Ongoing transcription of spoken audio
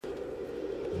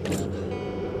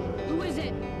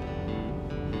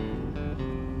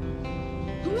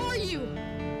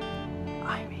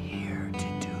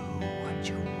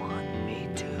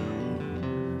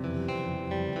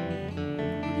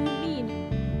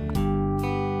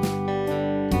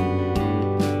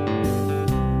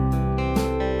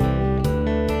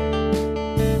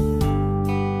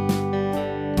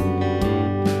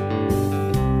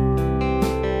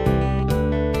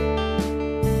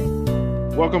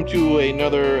Welcome to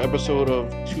another episode of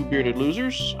Two Bearded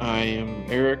Losers. I am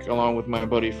Eric, along with my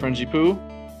buddy Frenzy Poo,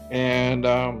 and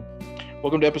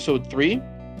welcome to episode 3,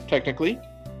 technically.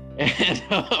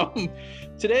 And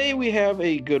today we have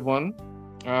a good one.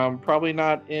 Probably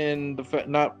not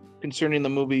not concerning the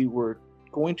movie we're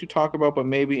going to talk about, but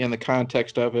maybe in the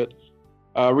context of it.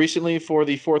 Recently, for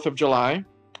the 4th of July,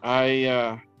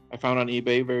 I found on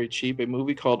eBay very cheap a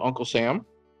movie called Uncle Sam.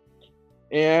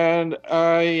 And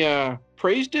I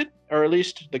praised it, or at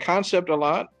least the concept, a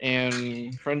lot.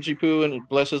 And Frenzy Poo, and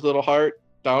bless his little heart,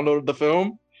 downloaded the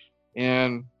film.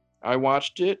 And I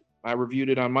watched it. I reviewed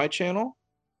it on my channel.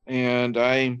 And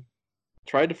I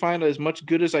tried to find as much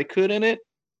good as I could in it.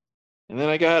 And then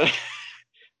I got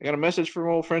a message from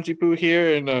old Frenzy Poo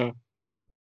here. And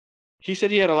he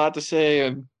said he had a lot to say.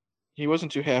 And he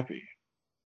wasn't too happy.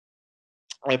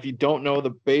 If you don't know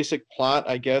the basic plot,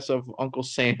 I guess, of Uncle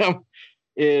Sam,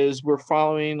 is we're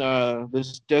following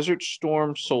this Desert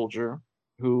Storm soldier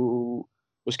who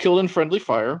was killed in friendly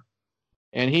fire,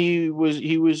 and he was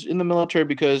in the military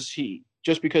because he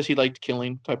liked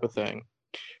killing, type of thing.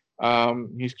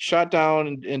 He's shot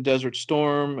down in Desert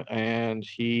Storm, and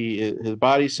his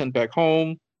body's sent back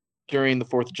home during the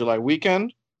 4th of July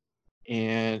weekend,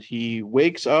 and he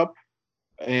wakes up,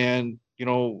 and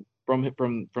from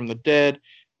the dead,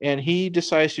 and he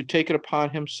decides to take it upon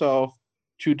himself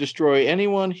to destroy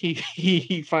anyone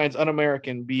he finds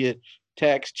un-American, be it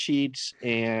tax cheats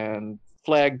and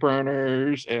flag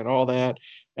burners and all that.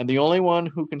 And the only one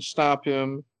who can stop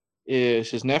him is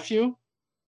his nephew,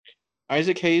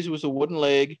 Isaac Hayes, who was a wooden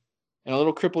leg, and a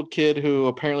little crippled kid who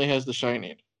apparently has The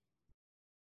Shining.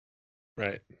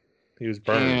 Right. He was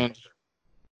burned.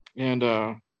 And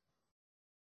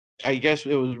I guess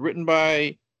it was written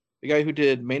by the guy who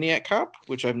did Maniac Cop,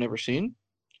 which I've never seen.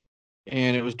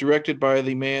 And it was directed by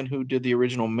the man who did the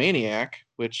original Maniac,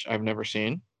 which I've never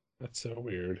seen. That's so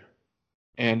weird.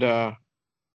 And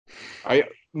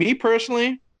me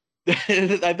personally,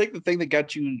 I think the thing that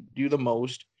got you the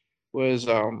most was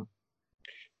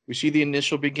we see the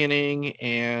initial beginning,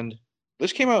 and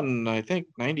this came out in, I think,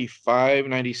 95,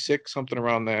 96, something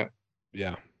around that.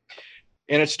 Yeah.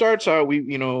 And it starts out,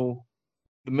 the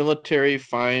military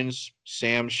finds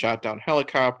Sam's shot down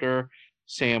helicopter.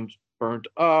 Sam's burnt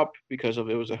up because it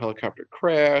was a helicopter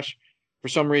crash. For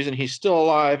some reason, he's still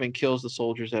alive and kills the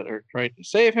soldiers that are trying to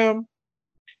save him.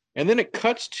 And then it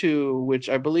cuts to, which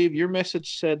I believe your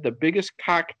message said, the biggest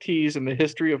cock tease in the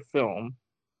history of film.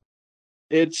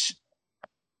 It's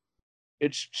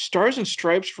Stars and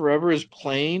Stripes Forever is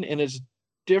playing, and it's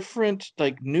different,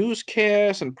 like,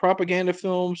 newscasts and propaganda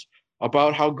films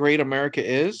about how great America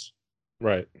is.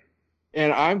 Right.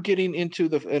 And I'm getting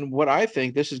into and what I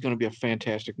think this is going to be a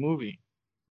fantastic movie.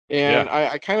 And yeah.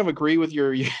 I kind of agree with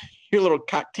your little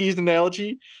cock teased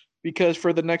analogy, because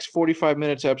for the next 45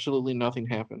 minutes, absolutely nothing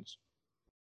happens.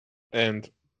 And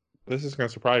this is going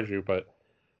to surprise you, but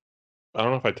I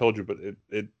don't know if I told you, but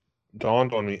it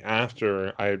dawned on me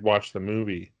after I had watched the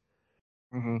movie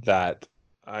that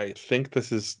I think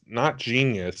this is not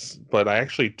genius, but I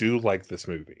actually do like this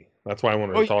movie. That's why I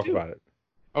wanted to talk about it.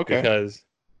 Okay. Because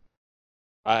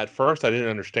at first I didn't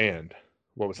understand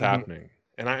what was happening.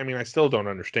 And I still don't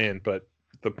understand, but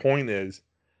the point is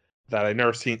that I've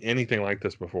never seen anything like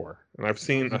this before. And I've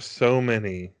seen so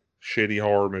many shitty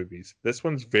horror movies. This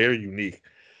one's very unique.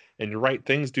 And you're right,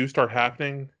 things do start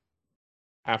happening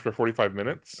after 45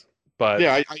 minutes. But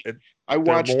yeah, I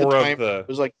watched the time. It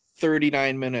was like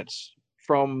 39 minutes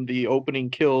from the opening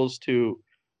kills to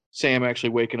Sam actually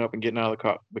waking up and getting out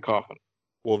of the coffin.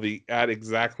 Well, at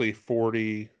exactly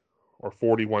 40 or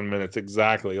 41 minutes,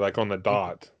 exactly, like on the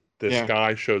dot, this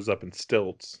guy shows up in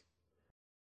stilts.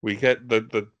 We get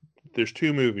there's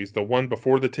 2 movies, the one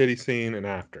before the titty scene and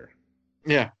after.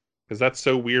 Yeah. Because that's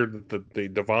so weird that the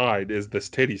divide is this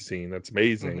titty scene. That's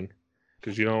amazing.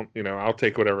 Because you don't, I'll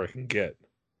take whatever I can get.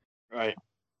 Right.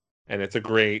 And it's a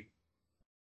great,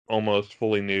 almost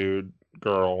fully nude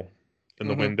girl in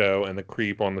the window and the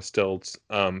creep on the stilts.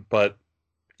 But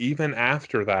even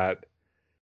after that,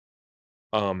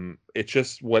 it's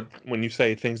just when you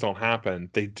say things don't happen,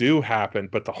 they do happen,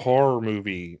 but the horror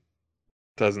movie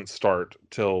doesn't start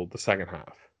till the second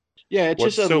half. Yeah, it's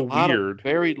just a lot weird, of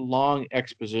very long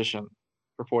exposition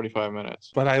for 45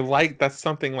 minutes. But that's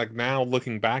something, like, now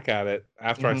looking back at it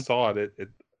after I saw it, it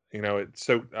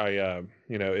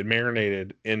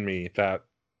marinated in me that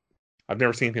I've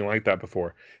never seen anything like that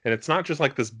before. And it's not just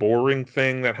like this boring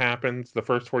thing that happens the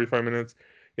first 45 minutes.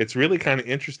 It's really kind of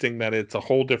interesting that it's a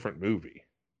whole different movie.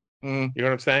 You know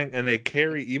what I'm saying? And they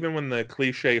carry, even when the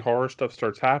cliche horror stuff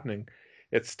starts happening,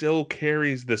 it still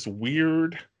carries this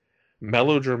weird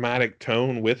melodramatic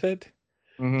tone with it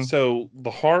Mm-hmm. So the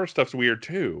horror stuff's weird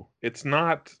too. It's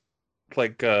not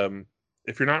like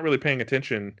if you're not really paying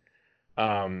attention,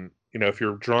 if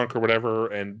you're drunk or whatever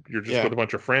and you're just Yeah. with a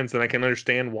bunch of friends, then I can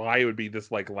understand why it would be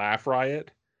this like laugh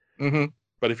riot. Mm-hmm.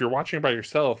 But if you're watching it by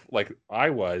yourself, like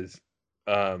I was,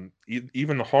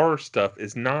 even the horror stuff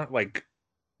is not like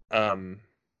um,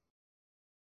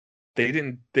 they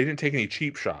didn't take any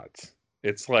cheap shots.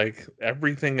 It's like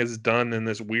everything is done in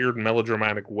this weird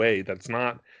melodramatic way. That's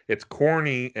not. It's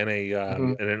corny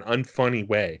Mm-hmm. in an unfunny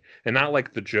way, and not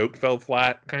like the joke fell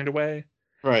flat kind of way.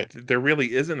 Right. There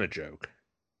really isn't a joke.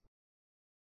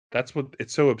 That's what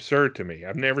it's so absurd to me.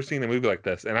 I've never seen a movie like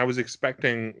this, and I was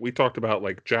expecting. We talked about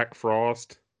like Jack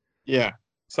Frost, Yeah.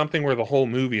 something where the whole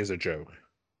movie is a joke.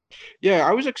 Yeah.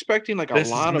 I was expecting like a This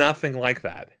is lot of nothing like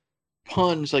that.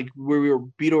 puns, like where we were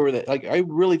beat over that. Like I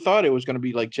really thought it was going to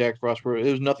be like Jack Frost, where it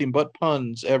was nothing but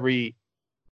puns every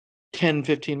 10,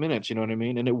 15 minutes. You know what I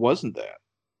mean? And it wasn't that.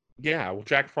 Yeah, well,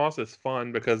 Jack Frost is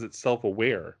fun because it's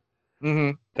self-aware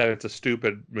Mm-hmm. that it's a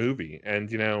stupid movie, and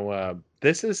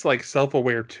this is like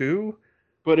self-aware too.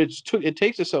 But it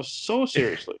takes itself so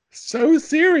seriously. So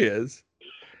serious.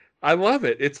 I love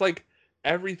it. It's like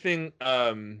everything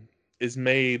is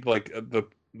made like the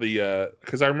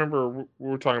because I remember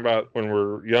we were talking about when we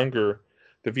were younger,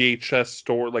 the VHS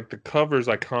store, like the cover's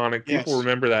iconic. People Yes.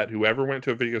 remember that, whoever went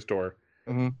to a video store.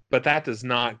 Mm-hmm. But that does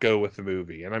not go with the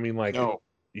movie. And I mean, like, No.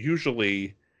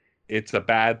 usually it's a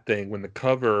bad thing when the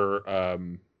cover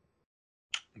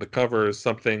is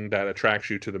something that attracts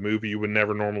you to the movie you would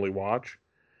never normally watch.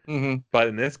 Mm-hmm. But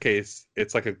in this case,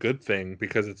 it's like a good thing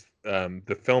because it's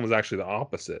the film is actually the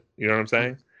opposite. You know what I'm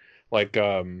saying? Like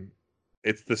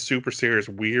it's the super serious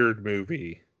weird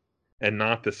movie and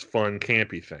not this fun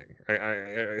campy thing.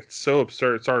 It's so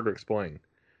absurd. It's hard to explain.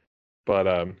 But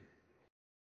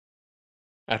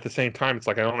at the same time, it's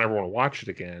like I don't ever want to watch it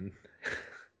again.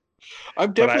 I'm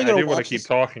But definitely I gonna do want to watch keep this.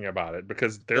 talking about it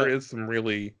because there Yeah. is some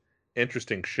really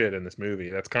interesting shit in this movie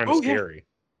that's kind of Oh yeah. scary.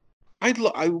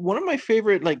 One of my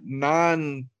favorite like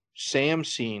non Sam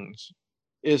scenes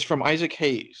is from Isaac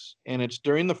Hayes, and it's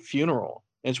during the funeral.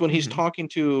 And it's when he's Hmm. talking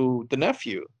to the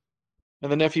nephew,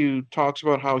 and the nephew talks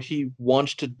about how he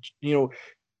wants to, you know,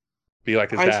 Be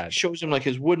like his Isaac dad. shows him like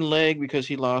his wooden leg because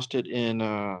he lost it in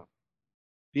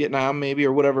Vietnam, maybe,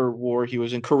 or whatever war he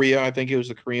was in. Korea, I think it was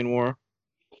the Korean War.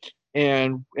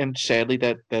 And sadly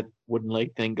that wooden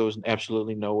leg thing goes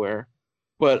absolutely nowhere.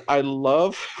 But I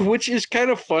love, which is kind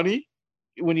of funny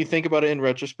when you think about it in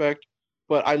retrospect,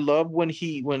 but I love when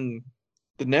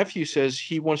the nephew says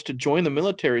he wants to join the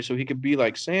military so he could be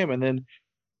like Sam, and then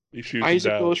He shoots him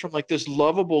Isaac down. goes from like this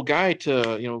lovable guy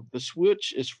to, the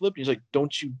switch is flipped. He's like,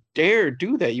 "Don't you dare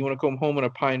do that. You want to come home in a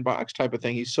pine box," type of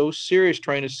thing. He's so serious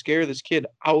trying to scare this kid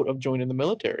out of joining the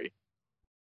military.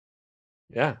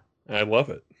 Yeah, I love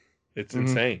it. It's Hmm.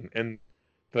 insane, and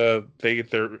their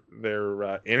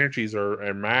energies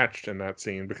are matched in that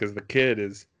scene because the kid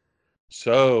is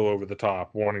so over the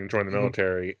top wanting to join the Hmm.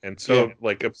 military and Yeah. so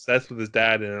like obsessed with his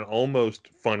dad in an almost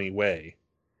funny way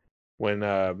when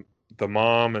the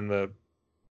mom and the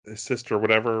his sister or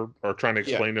whatever are trying to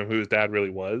Yeah. explain to him who his dad really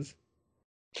was,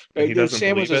 and he doesn't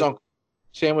Sam was believe his it. uncle.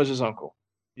 Sam was his uncle.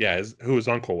 Yeah, who his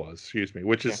uncle was, excuse me,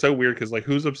 which is Yeah. so weird because like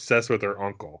who's obsessed with their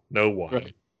uncle? No one.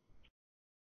 Right.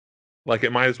 Like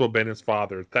it might as well been his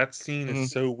father. That scene is Hmm.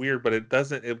 so weird, but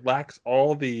it lacks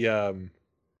all the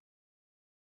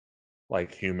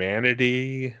like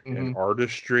humanity and Hmm.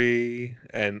 artistry,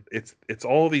 and it's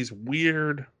all these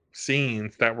weird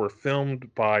scenes that were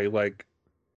filmed by like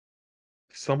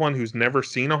someone who's never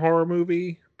seen a horror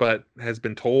movie but has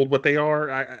been told what they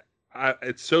are.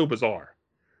 It's so bizarre.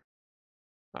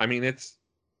 I mean, it's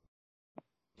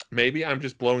maybe I'm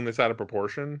just blowing this out of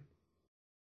proportion,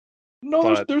 No,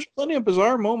 but there's plenty of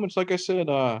bizarre moments. Like I said,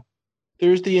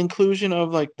 there's the inclusion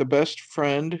of like the best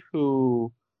friend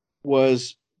who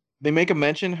was. They make a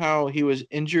mention how he was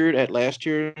injured at last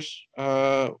year's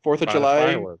Fourth of by the July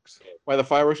fireworks, by the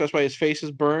fireworks. That's why his face is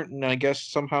burnt, and I guess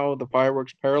somehow the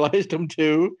fireworks paralyzed him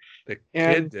too. the kid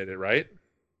And did it, right?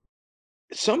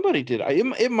 somebody did.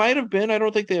 It might have been. I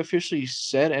don't think they officially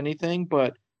said anything,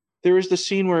 but there is the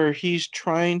scene where he's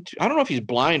trying to. I don't know if he's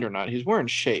blind or not. He's wearing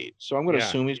shades, so I'm going to Yeah.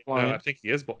 assume he's No, I blind. think he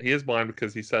is blind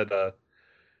because he said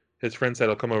his friend said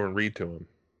he'll come over and read to him.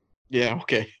 Yeah.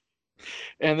 Okay.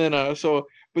 And then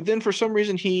but then for some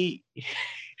reason he,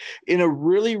 in a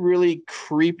really really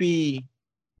creepy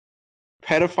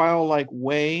pedophile like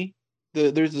way,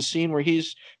 there's the scene where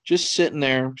he's just sitting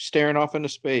there staring off into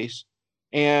space,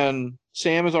 and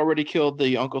Sam has already killed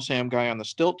the Uncle Sam guy on the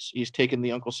stilts. He's taken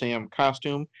the Uncle Sam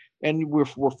costume, and we're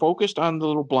focused on the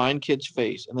little blind kid's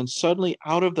face, and then suddenly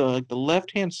out of the like the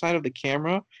left hand side of the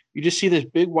camera, you just see this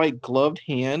big white gloved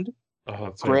hand Oh,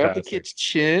 it's grab the fantastic. kid's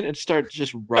chin and start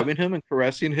just rubbing him and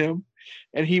caressing him.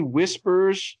 And he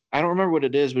whispers, I don't remember what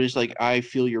it is, but he's like, I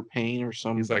feel your pain or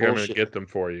some He's like, I'm gonna bullshit. get them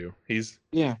for you.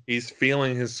 Yeah, He's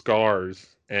feeling his scars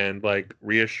and like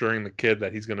reassuring the kid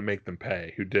that he's gonna make them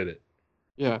pay who did it.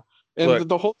 yeah. And Look,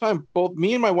 the whole time, both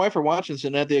me and my wife are watching this,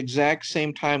 and at the exact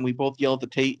same time, we both yell at the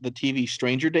TV,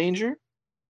 "Stranger danger," that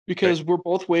because we're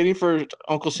both waiting for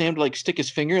Uncle Sam to like stick his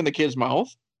finger in the kid's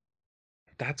mouth.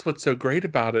 that's what's so great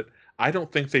about it. I don't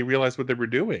think they realized what they were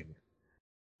doing.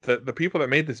 The people that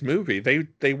made this movie,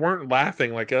 they weren't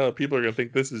laughing like, oh, people are gonna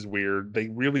think this is weird. They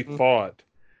really Mhm. thought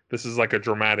this is like a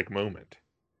dramatic moment.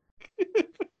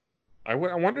 I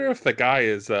wonder if the guy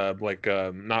is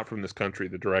not from this country,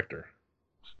 the director.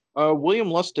 William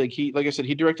Lustig, he like I said,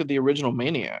 he directed the original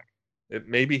Maniac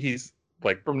Maybe he's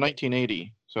like, from 1980. is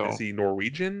So he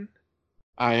Norwegian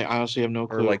I honestly have no or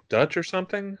clue. like Dutch or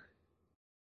something?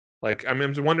 Like, I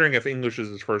mean, I'm wondering if English is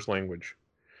his first language.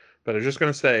 But I was just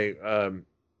gonna say,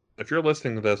 if you're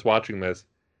listening to this, watching this,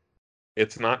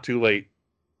 it's not too late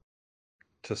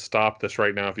to stop this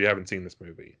right now if you haven't seen this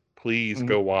movie. Please Mhm.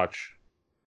 go watch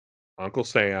Uncle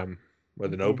Sam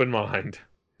with an Mhm. open mind.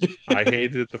 I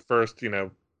hated it the first,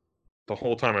 the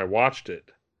whole time I watched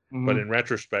it. But Mhm. in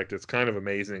retrospect, it's kind of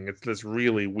amazing. It's this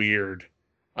really weird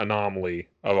anomaly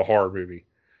of a horror movie.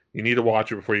 You need to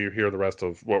watch it before you hear the rest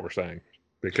of what we're saying.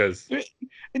 Because, There-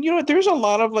 And you know what? There's a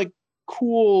lot of like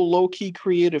cool, low key,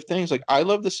 creative things. Like I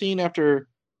love the scene after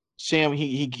Sam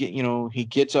he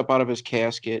gets up out of his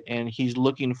casket and he's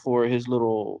looking for his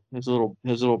little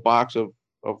box of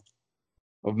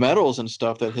of medals and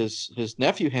stuff that his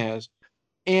nephew has,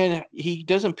 and he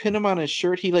doesn't pin him on his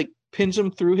shirt. He like pins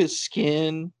him through his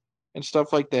skin and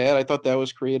stuff like that. I thought that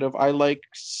was creative. I like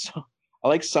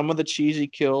some of the cheesy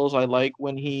kills. I like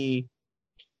when he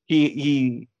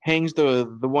hangs the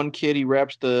one kid. He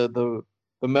wraps the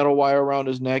metal wire around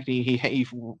his neck. And he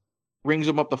rings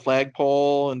him up the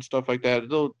flagpole and stuff like that.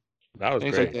 Little that was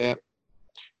things like great. that.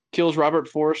 Kills Robert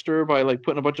Forster by like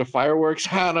putting a bunch of fireworks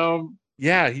on him.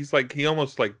 Yeah, he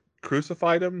almost like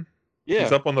crucified him. He's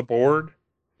Yeah. up on the board.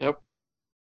 Yep.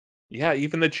 Yeah,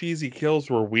 even the cheesy kills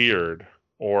were weird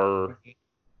or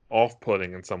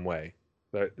off-putting in some way.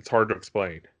 That it's hard to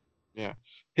explain. Yeah.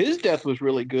 His death was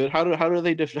really good. How do they how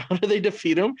do they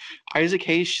defeat him? Isaac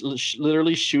Hayes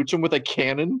literally shoots him with a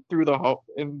cannon through the house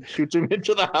and shoots him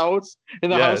into the house,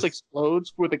 and the house Yes.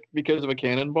 explodes because of a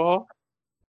cannonball.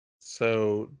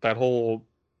 So that whole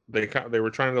they were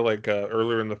trying to like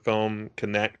earlier in the film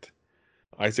connect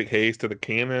Isaac Hayes to the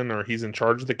cannon, or he's in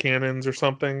charge of the cannons or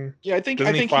something. Yeah, I think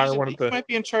Doesn't I he think fire one he at the? might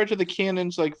be in charge of the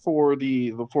cannons like for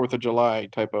the Fourth of July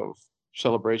type of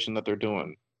celebration that they're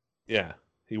doing. Yeah,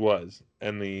 he was,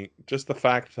 and the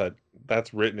fact that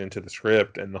that's written into the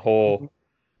script and the Mhm. whole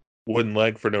wooden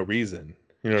leg for no reason.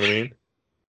 You know what I mean?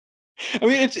 I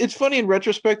mean, it's funny in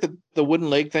retrospect that the wooden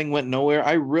leg thing went nowhere.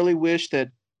 I really wish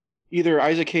that either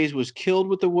Isaac Hayes was killed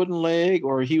with the wooden leg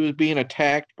or he was being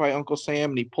attacked by Uncle Sam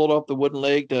and he pulled off the wooden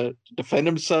leg to defend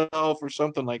himself or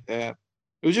something like that.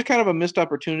 It was just kind of a missed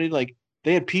opportunity. Like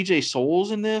they had PJ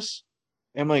Souls in this,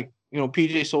 and like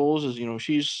PJ Souls is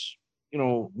she's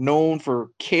known for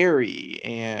Carrie,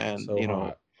 and So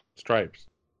hot. Stripes.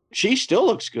 she still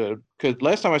looks good because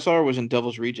last time I saw her was in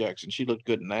Devil's Rejects and she looked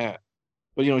good in that.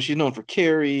 But she's known for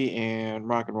Carrie and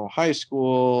Rock and Roll High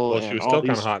School Well, she and was all still kind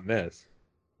of these. hot in this,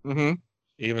 Hmm.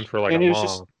 even for like a And it was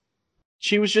just mom.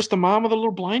 she was just the mom of the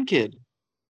little blind kid,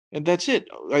 and that's it.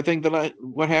 I think that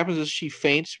what happens is she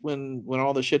faints when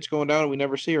all the shit's going down, and we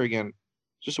never see her again.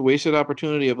 It's just a wasted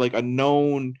opportunity of like a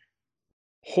known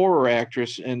horror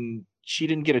actress, and she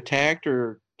didn't get attacked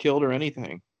or killed or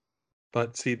anything.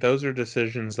 But see, those are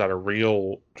decisions that a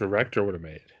real director would have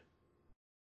made.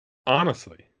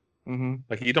 Honestly, Hmm.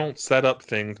 like you don't set up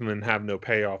things and then have no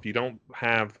payoff. You don't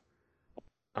have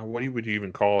what would you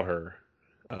even call her?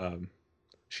 Um,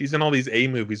 she's in all these A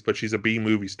movies, but she's a B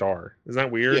movie star. Isn't that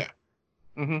weird? Yeah.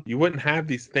 Hmm. You wouldn't have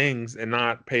these things and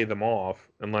not pay them off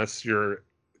unless you're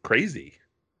crazy.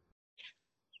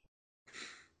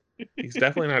 He's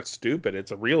definitely not stupid.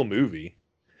 It's a real movie.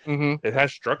 Hmm. It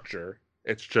has structure.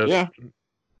 It's Yeah. just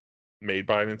made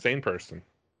by an insane person.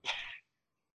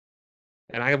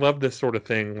 And I love this sort of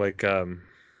thing, like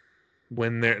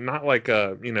when they're not like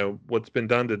what's been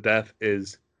done to death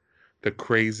is the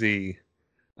crazy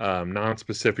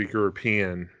non-specific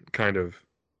European kind of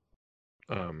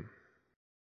um,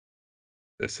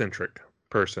 eccentric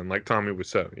person like Tommy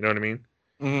Wiseau. You know what I mean?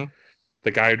 Hmm.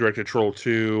 The guy who directed Troll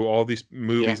 2, all these Yeah.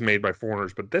 movies made by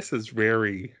foreigners, but this is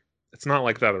very it's not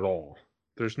like that at all.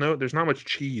 There's not much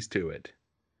cheese to it.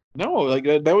 No, like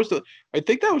that was the. I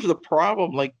think that was the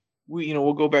problem. Like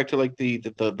we'll go back to like the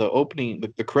opening,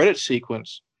 the credit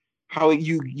sequence. How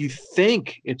you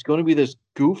think it's going to be this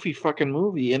goofy fucking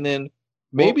movie, and then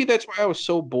Well, maybe that's why I was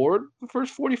so bored the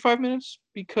first 45 minutes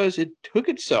because it took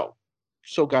itself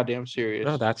so goddamn no,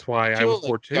 serious that's why I was until like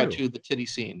bored got too. to the titty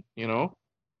scene, you know?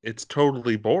 It's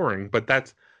totally boring, but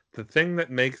that's the thing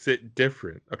that makes it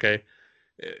different. Okay.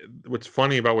 What's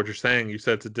funny about what you're saying, you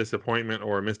said it's a disappointment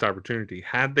or a missed opportunity.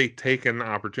 Had they taken the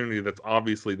opportunity that's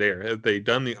obviously there, had they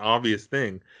done the obvious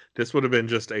thing, this would have been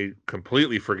just a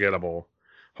completely forgettable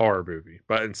horror movie.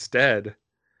 But instead,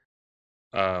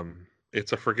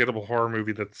 it's a forgettable horror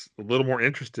movie that's a little more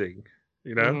interesting,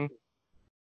 you know? Hmm.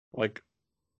 Like,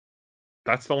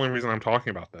 that's the only reason I'm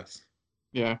talking about this.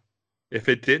 Yeah. If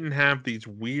it didn't have these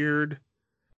weird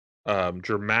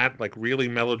dramatic, like really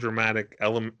melodramatic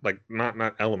element, like not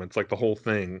elements, like the whole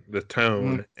thing, the Hmm.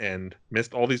 tone, and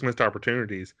missed all these missed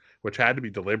opportunities, which had to be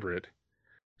deliberate,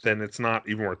 then it's not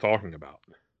even worth talking about.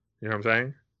 You know what I'm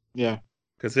saying? Yeah.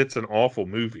 Because it's an awful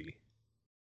movie.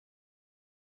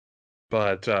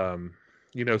 But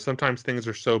sometimes things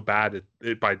are so bad,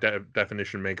 it by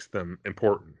definition makes them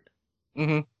important.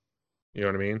 Hmm. You know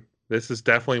what I mean? This is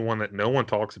definitely one that no one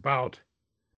talks about.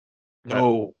 That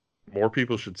No. more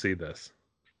people should see this.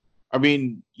 I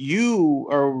mean, you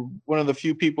are one of the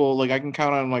few people like I can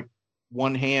count on like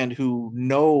one hand who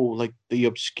know like the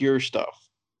obscure stuff.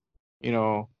 You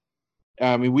know,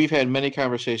 I mean, we've had many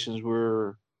conversations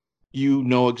where you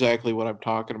know exactly what I'm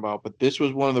talking about, but this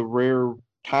was one of the rare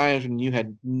times when you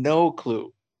had no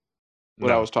clue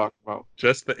what I No, was talking about.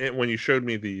 just when you showed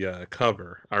me the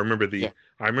cover, Yeah.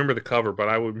 I remember the cover, but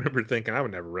I would remember thinking I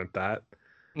would never rent that.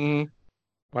 Hmm.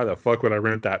 Why the fuck would I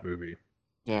rent that movie?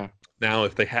 Yeah. Now,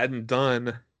 if they hadn't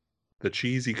done the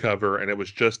cheesy cover and it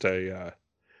was just a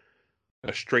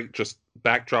straight just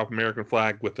backdrop American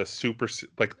flag with a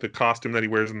like the costume that he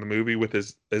wears in the movie with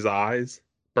his eyes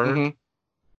burnt, Hmm.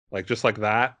 like just like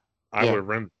that, I would Yeah. have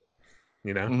rented,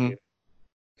 you know. Hmm.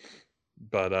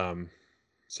 But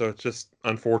so it's just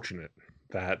unfortunate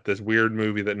that this weird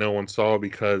movie that no one saw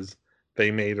because they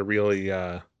made a really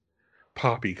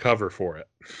poppy cover for it.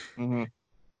 Hmm.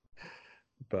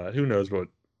 But who knows what?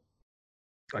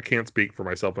 I can't speak for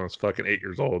myself when I was fucking 8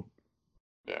 years old.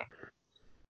 Yeah.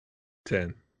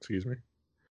 10, excuse me.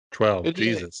 12. Yeah,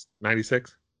 Jesus.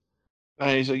 96?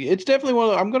 it's definitely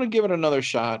one of I'm gonna give it another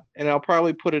shot, and I'll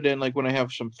probably put it in like when I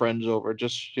have some friends over,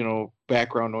 just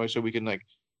background noise, so we can like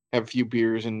have a few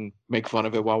beers and make fun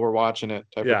of it while we're watching it,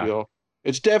 type of Yeah. deal.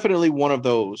 It's definitely one of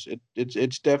those.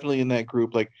 It's definitely in that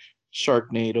group, like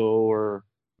Sharknado or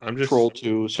I'm Troll just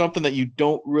 2, something that you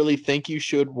don't really think you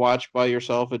should watch by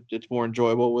yourself. It's more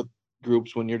enjoyable with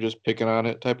groups when you're just picking on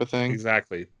it, type of thing.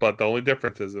 exactly. But the only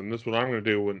difference is, and this is what I'm going to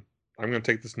do when I'm going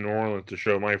to take this to New Orleans to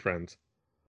show my friends.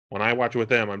 When I watch it with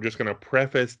them, I'm just going to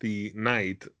preface the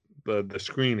night, the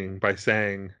screening, by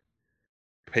saying,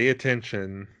 pay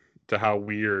attention to how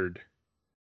weird,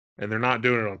 and they're not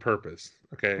doing it on purpose.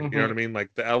 Okay. You know what Hmm. I mean? Like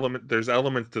there's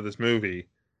elements to this movie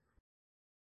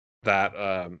that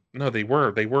no, they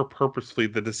were purposefully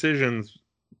the decisions,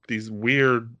 these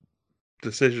weird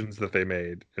decisions that they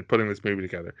made in putting this movie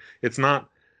together. It's not,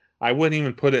 I wouldn't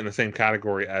even put it in the same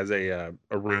category as a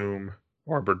Room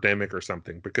or a Birdemic or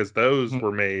something, because those Hmm.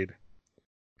 were made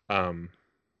um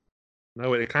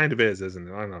no, it kind of is, isn't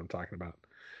it? I don't know what I'm talking about.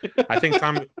 I think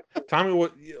Tommy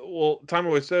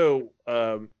Wiseau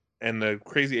and the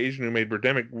crazy Asian who made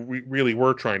Birdemic really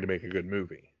were trying to make a good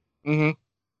movie. Hmm.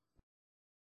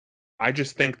 I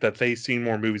just think that they've seen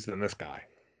more movies than this guy.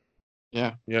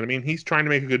 Yeah. You know what I mean? He's trying to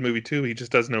make a good movie too. He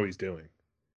just doesn't know what he's doing.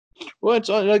 Well, it's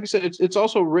like I said, it's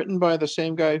also written by the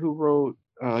same guy who wrote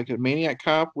like a Maniac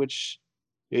Cop, which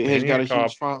it has got a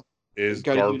Maniac Cop is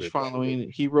got a huge garbage. following.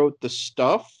 He wrote The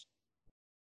Stuff,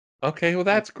 Okay, well and,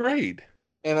 that's great.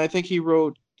 and I think he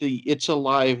wrote the It's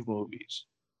Alive movies.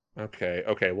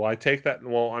 Okay. Well, I take that.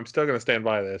 Well, I'm still going to stand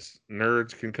by this.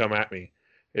 Nerds can come at me.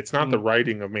 It's not the Mm.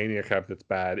 writing of Maniac Cop that's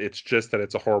bad. It's just that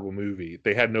it's a horrible movie.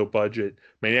 They had no budget.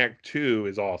 Maniac 2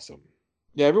 is awesome.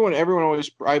 Yeah, everyone always.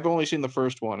 I've only seen the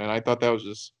first one, and I thought that was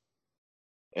just,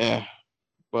 eh.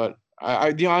 But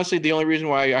honestly, the only reason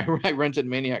why I rented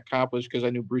Maniac Cop was because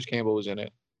I knew Bruce Campbell was in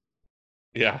it.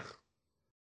 Yeah,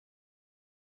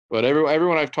 But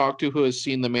everyone I've talked to who has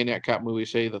seen the Maniac Cop movie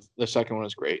say the second one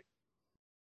is great.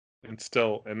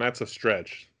 and that's a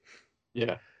stretch.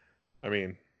 Yeah, I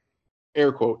mean,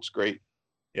 air quotes, great.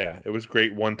 yeah, it was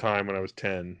great one time when I was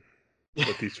 10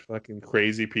 with these fucking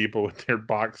crazy people with their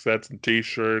box sets and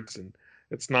t-shirts, and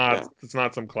it's Yeah.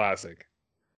 not some classic.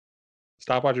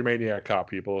 Stop watching Maniac Cop,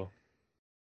 people.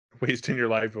 wasting your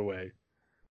life away.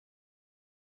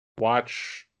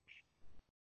 Watch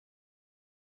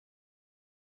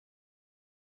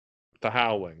The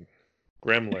Howling,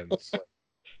 Gremlins.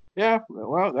 Yeah,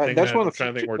 well, that's one I'm of the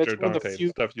trying to few. think more That's Joe one of the Dante few.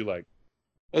 stuff you like.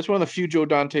 That's one of the few Joe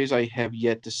Dantes I have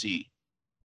yet to see.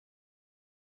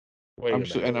 Wait a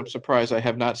minute. And I'm surprised I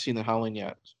have not seen The Howling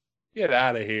yet. Get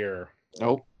out of here.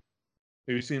 Nope.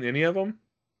 Have you seen any of them?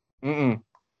 Mm-mm.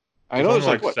 I There's know only there's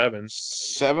like like what, seven.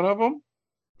 7 of them.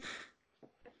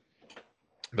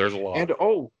 There's a lot. And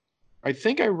I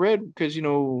think I read because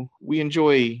we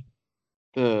enjoy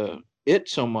the It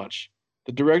so much.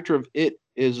 The director of It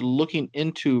is looking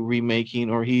into remaking,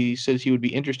 or he says he would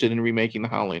be interested in remaking The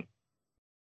Howling.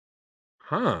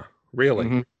 Huh? Really?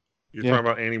 Mm-hmm. You're Yeah. talking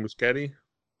about Annie Muschietti?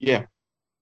 Yeah.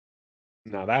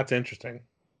 Now that's interesting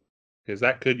because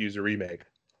that could use a remake.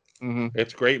 Mm-hmm.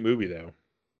 It's a great movie though.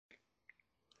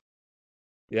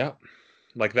 Yeah,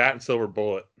 like that and Silver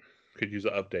Bullet could use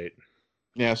an update.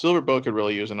 Yeah. Silver Bow could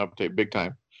really use an update big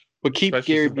time. But keep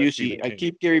Especially Gary since that's Busey. Stephen I King.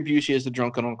 keep Gary Busey as the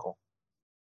drunken uncle.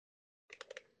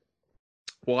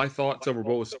 Well, I thought Silver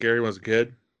Bullet was scary when I was a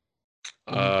kid.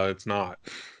 It's not.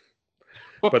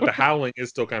 But The Howling is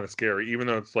still kind of scary, even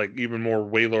though it's like even more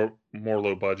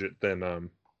low budget than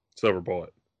Silver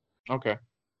Bullet. Okay.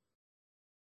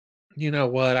 You know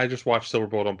what? I just watched Silver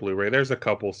Bullet on Blu-ray. There's a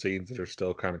couple scenes that are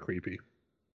still kind of creepy,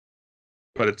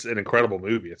 but it's an incredible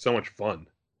movie. It's so much fun.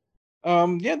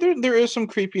 Yeah, there is some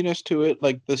creepiness to it,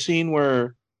 like the scene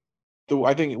where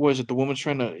I think it was it the woman's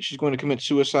she's going to commit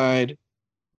suicide.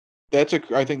 I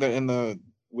think that and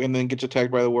then gets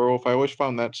attacked by the werewolf. I always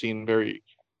found that scene very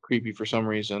creepy for some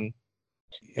reason.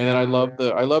 And then I love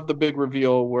the big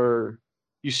reveal where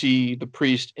you see the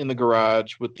priest in the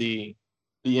garage with the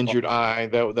injured eye.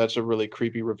 That's a really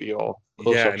creepy reveal.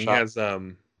 Close Yeah, up and he shot. has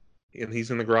and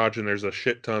he's in the garage and there's a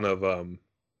shit ton of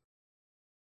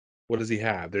what does he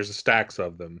have? There's a stacks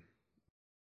of them.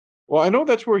 Well, I know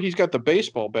that's where he's got the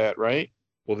baseball bat, right?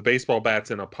 Well, the baseball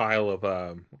bat's in a pile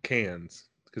of cans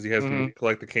because he has Hmm. to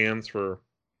collect the cans for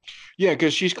Yeah,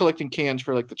 because she's collecting cans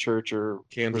for like the church or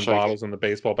cans and recycling. bottles, and the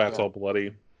baseball bat's Yeah. all bloody.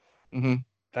 Mm-hmm.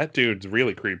 That dude's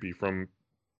really creepy from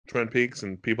Twin Peaks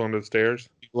and People Under the Stairs.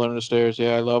 People under the stairs.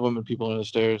 Yeah, I love them and people under the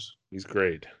stairs. He's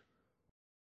great.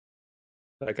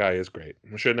 That guy is great.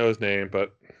 I should know his name,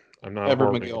 but I'm not a Everett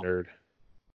horror movie McGill. nerd. Too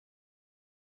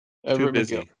Everett McGill.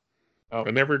 busy. Oh,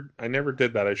 I never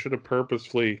did that. I should have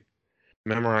purposefully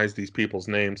memorized these people's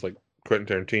names like Quentin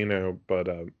Tarantino, but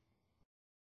I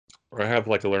have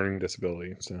like a learning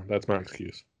disability, so that's my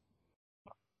excuse.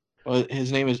 well,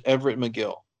 his name is Everett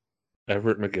McGill.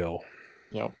 Everett McGill.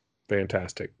 Yep.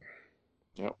 Fantastic.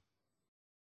 Yep.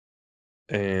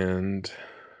 And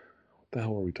what the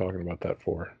hell were we talking about that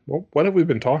for? What have we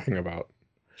been talking about?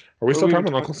 Are we What still we talking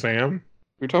about Uncle Sam?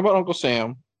 We were talking about Uncle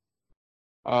Sam.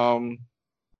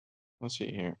 Let's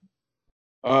see here.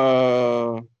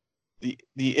 The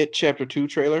It Chapter 2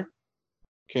 trailer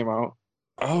came out.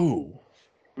 Oh,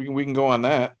 We can go on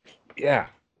that. yeah.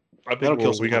 I That'll think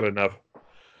kill some we got time.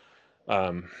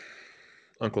 enough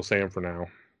Uncle Sam for now.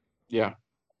 Yeah.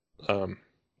 Um,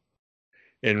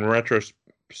 in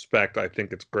retrospect, I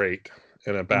think it's great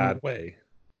in a bad way,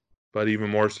 but even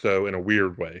more so in a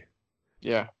weird way.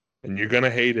 Yeah. And you're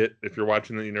gonna hate it if you're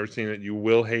watching it. You've never seen it. You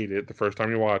will hate it the first time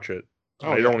you watch it.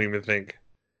 Oh, I yeah. don't even think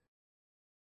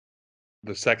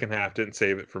the second half didn't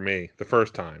save it for me the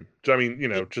first time. I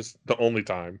mean, just the only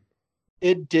time.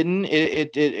 It didn't.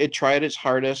 It tried its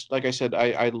hardest. Like I said,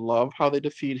 I love how they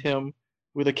defeat him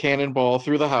with a cannonball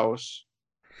through the house.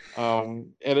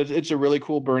 And it's a really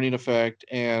cool burning effect.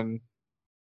 And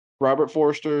Robert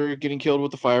Forster getting killed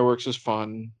with the fireworks is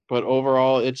fun, but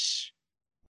overall, it's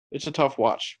a tough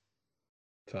watch.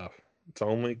 Tough. It's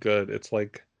only good. It's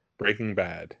like Breaking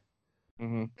Bad.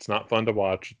 Hmm. It's not fun to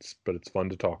watch, but it's fun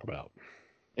to talk about.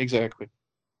 Exactly.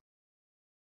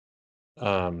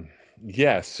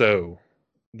 Yeah. So,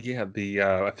 yeah, the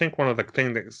I think one of the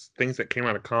things that came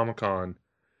out of Comic-Con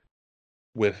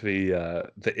with the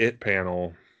It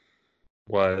panel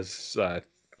was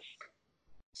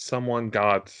someone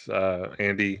got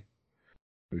Andy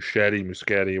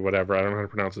Muschietti, whatever. I don't know how to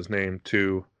pronounce his name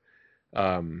to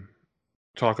um,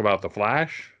 talk about the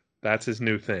Flash. That's his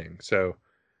new thing. So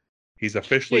he's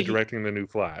officially Yeah. directing the new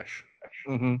Flash.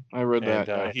 I read And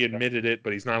that. he admitted it,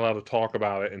 but he's not allowed to talk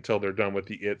about it until they're done with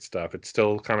the It stuff. It's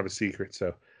still kind of a secret.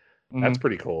 So that's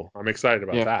pretty cool. I'm excited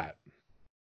about Yeah. that.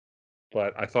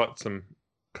 But I thought some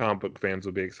comic book fans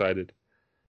would be excited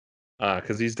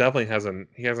because he has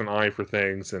an eye for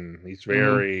things, and he's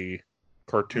very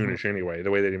cartoonish anyway.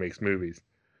 The way that he makes movies.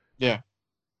 Yeah.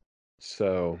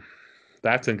 So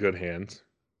that's in good hands.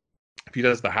 if he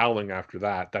does The Howling after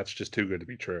that, that's just too good to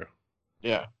be true.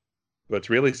 Yeah. What's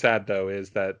really sad though is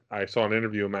that I saw an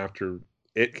interview of him after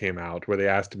It came out where they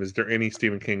asked him, "Is there any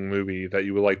Stephen King movie that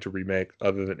you would like to remake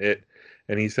other than It?"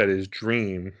 And he said his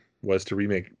dream was to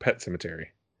remake Pet Sematary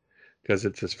because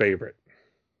it's his favorite.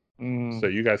 So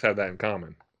Mm. you guys have that in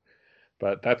common,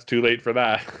 but that's too late for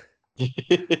that.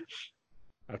 I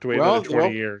have to wait another well, 20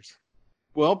 well, years.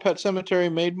 well, Pet Cemetery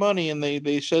made money, and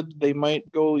they said they might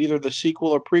go either the sequel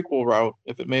or prequel route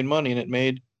if it made money, and it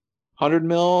made 100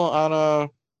 mil on a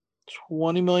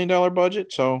 $20 million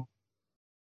budget. So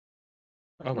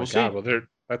Oh my we'll god! see. Well,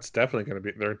 that's definitely going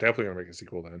to be. They're definitely going to make a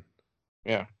sequel then.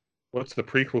 Yeah. What's the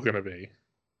prequel going to be?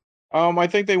 I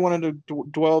think they wanted to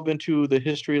delve into the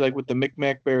history, like with the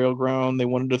Micmac burial ground. They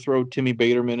wanted to throw Timmy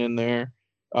Baterman in there.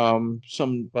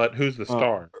 Some. But who's the Uh,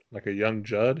 star? Like a young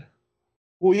Judd?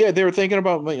 well, yeah, they were thinking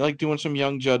about like doing some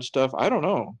young Judd stuff. I don't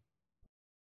know.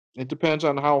 It depends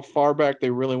on how far back they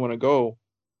really want to go,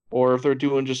 or if they're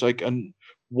doing just like an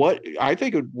what I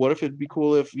think. What if it'd be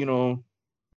cool if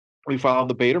we followed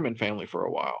the Baterman family for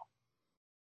a while,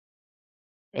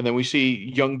 and then we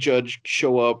see young Judge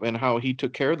show up and how he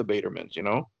took care of the Batermans.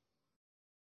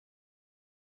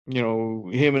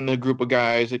 Him and the group of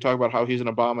guys. They talk about how he's an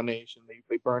abomination.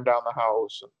 They burn down the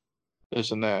house and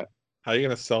this and that. How are you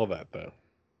going to sell that though?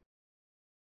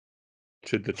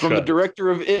 To the From the Chuds? director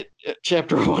of It,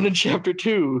 chapter 1 and chapter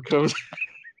 2 comes.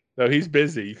 No, he's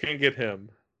busy. You can't get him.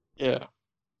 Yeah,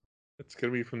 It's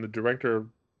going to be from the director of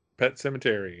Pet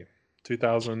Cemetery,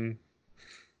 2018.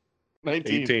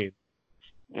 19.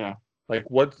 Yeah. Like,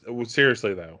 what?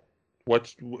 Seriously though,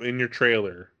 what's in your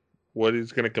trailer? What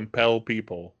is going to compel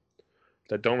people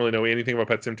that don't really know anything about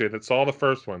Pet Cemetery that saw the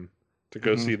first one to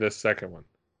go Hmm. see this second one?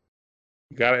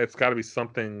 It's got to be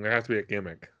something. There has to be a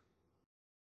gimmick.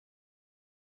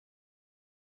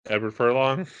 Edward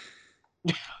Furlong.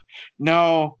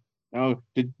 No, no.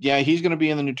 Yeah, he's going to be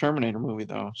in the new Terminator movie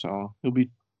though, so he'll be.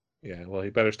 Yeah, well, he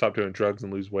better stop doing drugs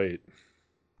and lose weight.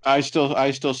 I still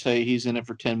say he's in it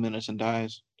for 10 minutes and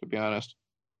dies. To be honest.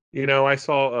 I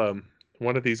saw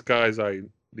one of these guys,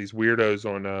 these weirdos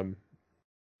on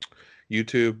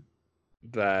YouTube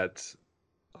that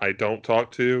I don't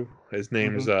talk to. His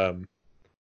name's Hmm.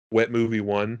 Wet Movie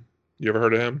One. You ever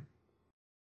heard of him?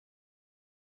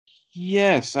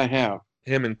 Yes, I have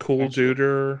Him and Cool actually.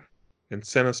 Duder and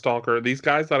Cinestalker. These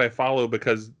guys that I follow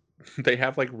because they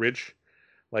have like rich,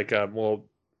 like well,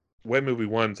 Wet Movie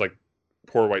One's like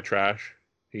poor white trash.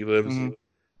 He lives. Hmm.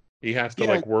 He has to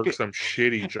Yeah, like work some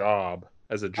shitty job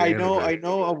as a I know. janitor. I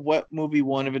know of what movie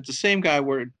one. If it's the same guy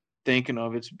we're thinking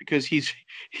of, it's because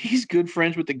he's good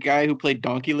friends with the guy who played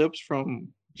Donkey Lips from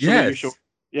Salute Your Show. Yes.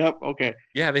 Yep. Okay.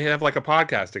 Yeah, they have like a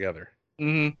podcast together.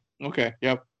 Hmm. Okay.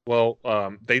 Yep. Well,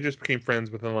 they just became friends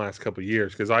within the last couple of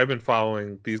years because I've been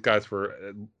following these guys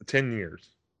for 10 years.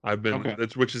 Okay.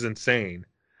 Which is insane.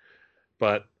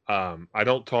 But I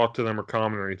don't talk to them or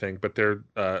comment or anything. But they're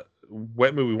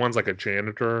Wet Movie One's like a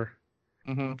janitor,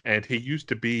 Hmm. and he used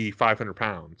to be 500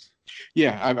 pounds.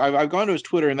 Yeah. I've gone to his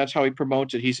Twitter and that's how he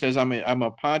promotes it. He says I'm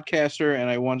a podcaster and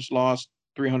I once lost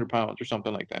 300 pounds or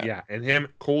something like that. Yeah, and him,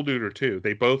 Cold Duder too.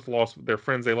 They both lost their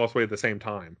friends. They lost weight at the same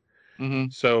time. Hmm.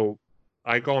 So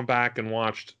I gone back and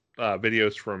watched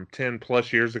videos from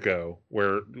 10+ years ago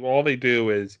where all they do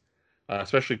is,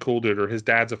 especially Cool Dude or his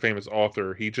dad's a famous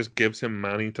author. He just gives him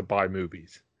money to buy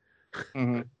movies,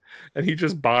 Hmm. and he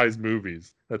just buys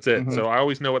movies. That's it. Hmm. So I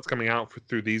always know what's coming out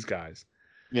through these guys.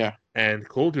 Yeah. And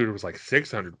Cool Dude was like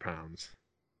 600 pounds,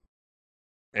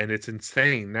 and it's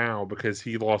insane now because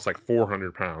he lost like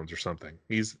 400 pounds or something.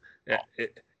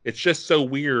 It's just so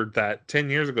weird that 10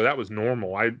 years ago that was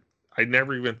normal. I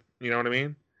never even, you know what I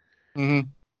mean? Hmm.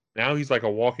 Now he's like a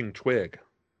walking twig.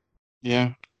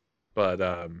 Yeah. But what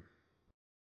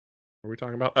are we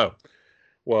talking about? Oh,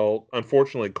 well,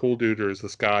 unfortunately, Cool Duder is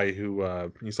this guy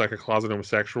who he's like a closet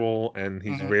homosexual and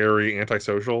he's Hmm. very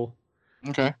antisocial.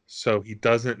 Okay. So he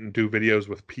doesn't do videos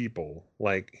with people.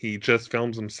 Like he just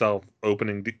films himself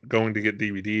going to get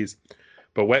DVDs.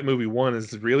 But Wet Movie One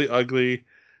is really ugly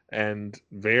and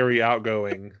very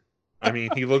outgoing. I mean,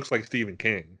 he looks like Stephen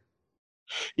King.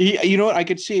 You know what? I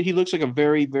could see it. He looks like a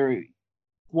very, very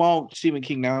well. Stephen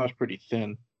King now is pretty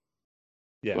thin,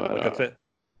 Yeah, but like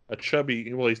a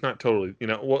chubby. Well, he's not totally.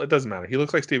 Well, it doesn't matter. He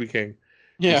looks like Stephen King.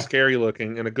 He's yeah. scary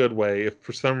looking in a good way. If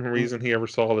for some Mm. reason he ever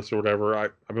saw this or whatever,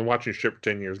 I've been watching shit for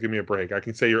 10 years. Give me a break. I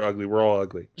can say you're ugly. We're all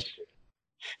ugly.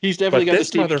 He's definitely But got the this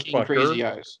Stephen King motherfucker, crazy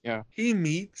eyes. Yeah, he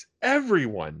meets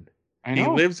everyone. I He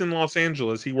know. lives in Los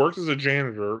Angeles. He works as a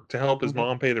janitor to help his Hmm.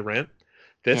 mom pay the rent.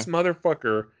 Yeah. This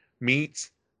motherfucker meets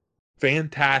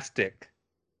fantastic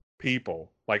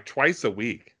people like twice a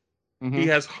week. He Mm-hmm.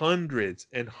 has hundreds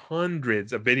and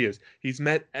hundreds of videos. He's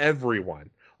met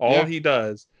everyone. All Yeah. he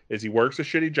does is he works a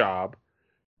shitty job.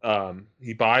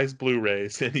 He buys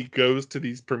Blu-rays and he goes to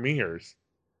these premieres.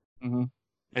 Mm-hmm.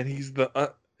 And he's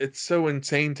the. It's so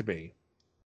insane to me.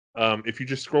 If you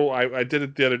just scroll, I did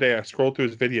it the other day. I scrolled through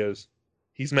his videos.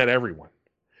 He's met everyone.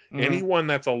 Mm-hmm. Anyone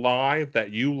that's alive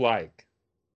that you like,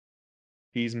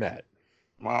 he's met,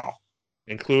 Wow.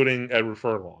 including Edward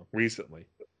Furlong recently,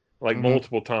 like Mm-hmm.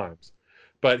 multiple times.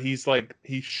 But he's like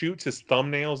he shoots his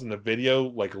thumbnails in the video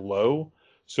like low,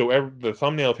 so the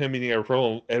thumbnail of him meeting Edward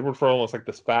Furlong is like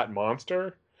this fat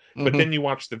monster. But Mm-hmm. then you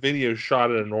watch the video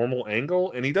shot at a normal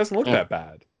angle, and he doesn't look Yeah. that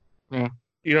bad. Yeah.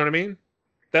 You know what I mean?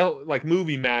 That like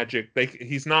movie magic.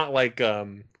 He's not like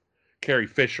Carrie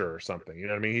Fisher or something. You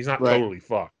know what I mean? He's not Right. totally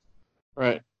fucked.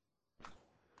 Right.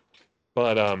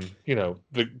 But you know,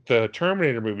 the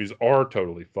Terminator movies are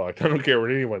totally fucked. I don't care what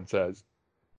anyone says.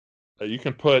 You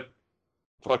can put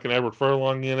fucking Edward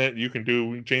Furlong in it. You can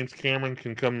do James Cameron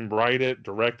can come and write it,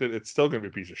 direct it. It's still gonna be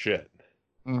a piece of shit.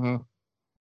 Mm-hmm.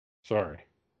 Sorry.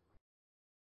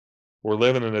 We're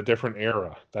living in a different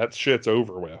era. That shit's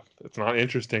over with. It's not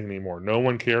interesting anymore. No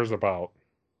one cares about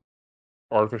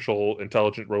artificial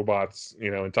intelligent robots,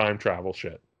 you know, and time travel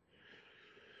shit.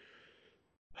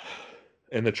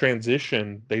 And the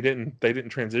transition, they didn't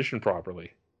transition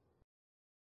properly.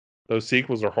 Those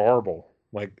sequels are horrible.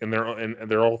 Like, and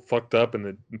they're all fucked up, and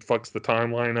it fucks the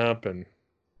timeline up. And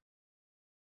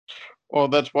Well,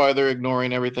 that's why they're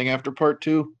ignoring everything after part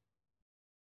two.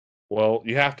 well, With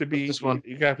this one.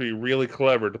 you have to be really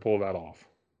clever to pull that off.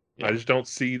 I Yeah. just don't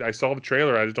see. I saw the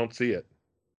trailer. I just don't see it.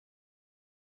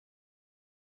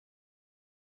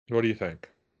 What do you think?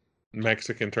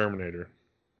 Mexican Terminator.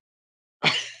 A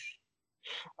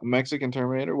Mexican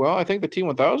Terminator. Well, I think the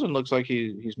T-1000 looks like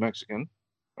he's Mexican,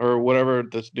 or whatever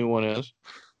this new one is.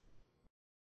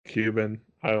 Cuban.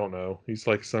 I don't know. He's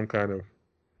like some kind of.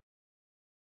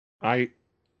 I.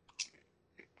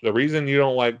 The reason you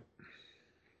don't like.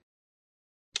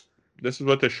 This is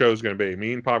what this show is going to be.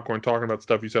 Me and Popcorn talking about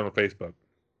stuff you said on Facebook.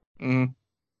 Mm-hmm.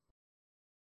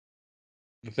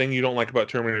 The thing you don't like about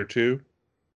Terminator 2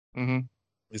 Mm-hmm.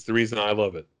 is the reason I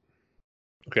love it.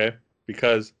 Okay?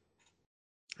 Because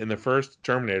in the first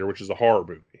Terminator, which is a horror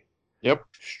movie, Yep.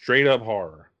 straight up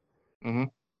horror, Mm-hmm.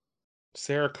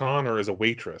 Sarah Connor is a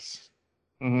waitress.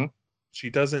 Mm-hmm. She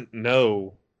doesn't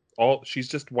know she's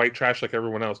just white trash like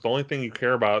everyone else. The only thing you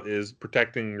care about is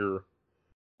protecting your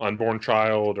unborn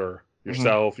child or Mm-hmm.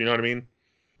 yourself, you know what I mean?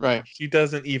 Right. She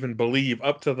doesn't even believe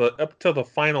up to the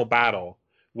final battle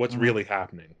what's Mm-hmm. really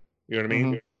happening. You know what I mean?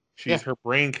 Mm-hmm. Yeah. Her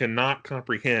brain cannot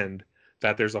comprehend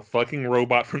that there's a fucking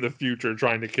robot from the future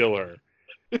trying to kill her.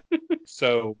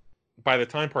 So by the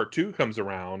time part 2 comes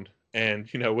around,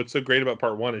 and you know what's so great about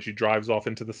part 1 is she drives off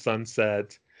into the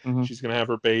sunset. Mm-hmm. She's gonna have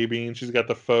her baby, and she's got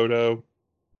the photo,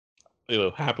 you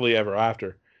know, happily ever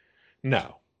after.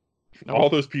 No, Nope. all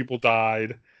those people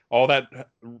died. All that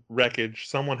wreckage,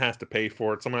 someone has to pay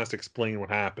for it. Someone has to explain what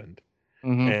happened.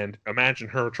 Mm-hmm. And imagine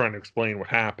her trying to explain what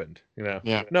happened. You know,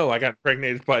 Yeah. no, I got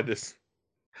impregnated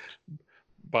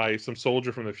by some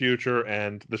soldier from the future,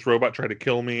 and this robot tried to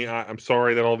kill me. I'm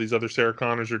sorry that all these other Sarah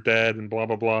Connors are dead, and blah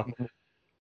blah blah. Mm-hmm.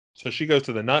 So she goes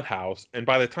to the nut house, and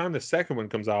by the time the second one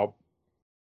comes out,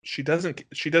 she doesn't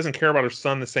care about her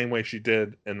son the same way she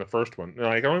did in the first one.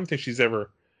 Like, I don't even think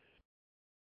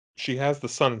she has the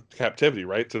son in captivity,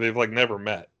 right? So they've like never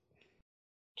met.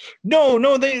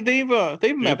 No, they've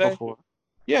Do met they? before.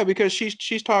 Yeah, because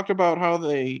she's talked about how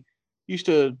they used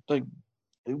to like.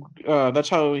 That's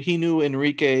how he knew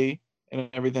Enrique and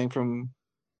everything from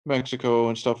Mexico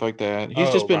and stuff like that.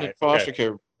 He's just Oh, been in right. Okay. foster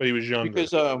care But he was younger.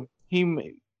 because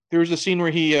there was a scene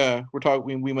where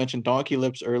we mentioned Donkey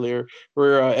Lips earlier,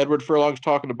 where Edward Furlong's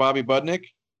talking to Bobby Budnick,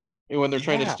 and when they're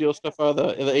trying to Yeah. steal stuff out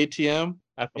of the ATM,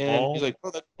 At the and he's mall. like,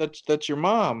 "Oh, that's your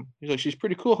mom." He's like, "She's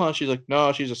pretty cool, huh?" She's like,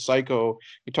 "No, she's a psycho."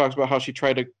 He talks about how she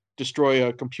tried to destroy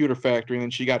a computer factory and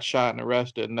then she got shot and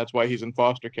arrested, and that's why he's in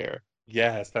foster care.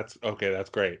 Yes, that's okay. That's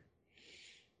great.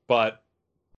 But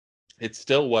it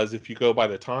still was, if you go by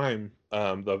the time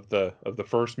of the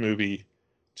first movie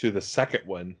to the second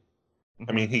one. I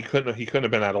Mhm. mean, he couldn't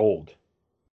have been that old.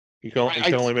 He I could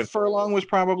only think been. Furlong was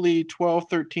probably 12,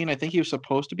 13. I think he was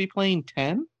supposed to be playing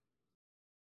 10.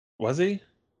 Was he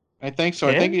I think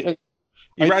so. 10? He I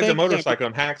rides a think yeah. motorcycle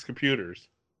and hacks computers.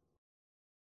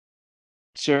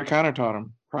 Sarah Connor taught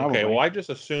him Okay, well, probably. I just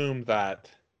assumed that.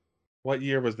 What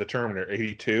year was the Terminator?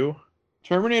 82.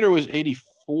 Terminator was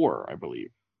 84, I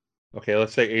believe. Okay,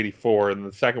 let's say 84, and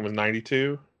the second was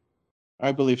 92.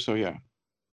 I believe so. Yeah.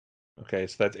 Okay,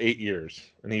 so that's 8 years,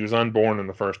 and he was unborn in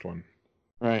the first one.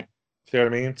 Right. See what I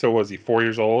mean? So was he 4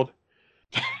 years old?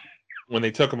 when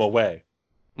they took him away.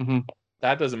 Mm-hmm.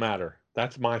 That doesn't matter.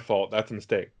 That's my fault. That's a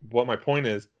mistake. What my point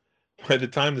is, by the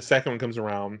time the second one comes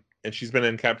around and she's been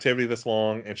in captivity this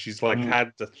long and she's like Mm-hmm.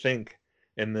 had to think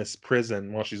in this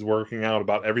prison while she's working out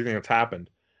about everything that's happened,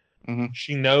 Mm-hmm.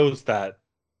 she knows that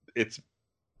it's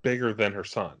bigger than her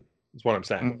son, is what I'm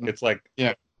saying. Mm-hmm. It's like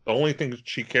Yeah. the only thing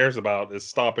she cares about is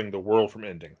stopping the world from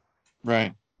ending.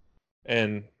 Right.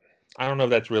 And I don't know if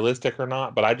that's realistic or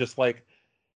not, but I just like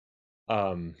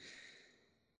um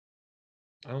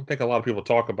I don't think a lot of people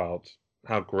talk about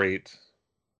how great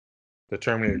the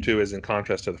Terminator 2 is in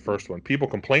contrast to the first one. People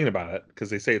complain about it because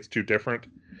they say it's too different.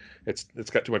 It's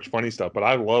got too much funny stuff, but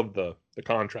I love the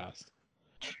contrast,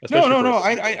 No, especially no, for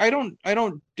a no. I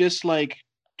don't dislike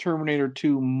Terminator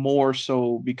 2 more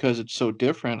so because it's so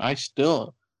different. I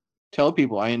still tell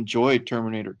people I enjoyed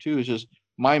Terminator 2. It's just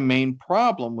my main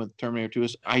problem with Terminator 2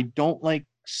 is I don't like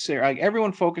Sarah. Like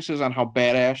everyone focuses on how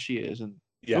badass she is, and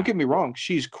don't yeah, get me wrong,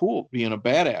 she's cool being a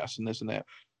badass and this and that.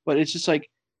 But it's just like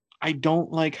I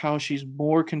don't like how she's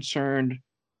more concerned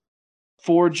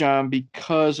for John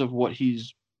because of what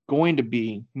he's going to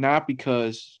be, not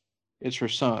because it's her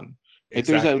son. Like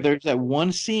exactly. there's that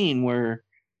one scene where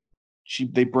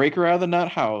they break her out of the nut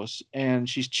house and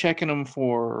she's checking him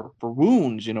for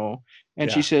wounds,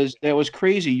 and she Yeah, says that was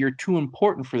crazy. You're too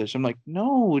important for this. I'm like,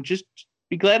 no, just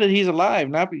be glad that he's alive.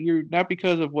 You're not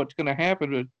because of what's going to happen,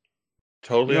 but you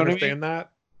totally know what I mean? understand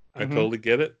that. I Mm-hmm. totally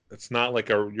get it. It's not like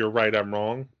a you're right, I'm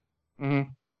wrong. Mm-hmm.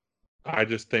 I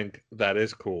just think that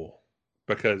is cool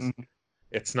because Mm-hmm.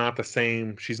 it's not the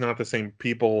same. She's not the same.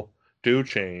 People do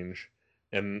change,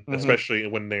 and Mm-hmm. especially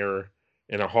when they're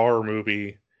in a horror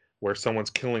movie where someone's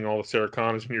killing all the Sarah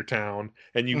Connors in your town,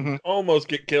 and you Mm-hmm. almost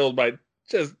get killed by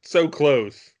just so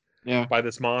close Yeah. by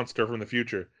this monster from the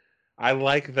future. I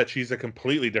like that she's a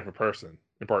completely different person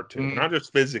in part two, Mm-hmm. not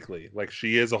just physically. Like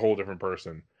she is a whole different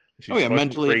person. Oh She's yeah, fucking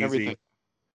mentally and everything.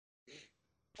 crazy.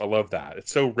 I love that.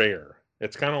 It's so rare.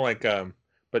 It's kind of like,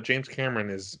 but James Cameron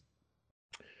is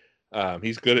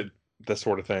he's good at this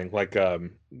sort of thing, like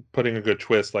putting a good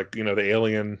twist, like the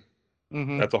Alien.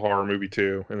 Mm-hmm. That's a horror movie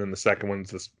too, and then the second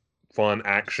one's this fun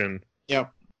action.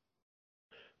 Yep.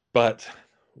 But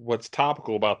what's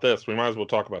topical about this? We might as well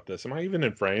talk about this. Am I even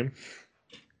in frame?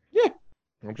 Yeah.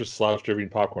 I'm just slouched eating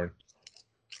popcorn.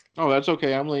 Oh, that's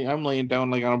okay. I'm laying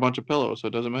down like on a bunch of pillows, so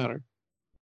it doesn't matter.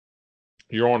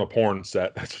 You're on a porn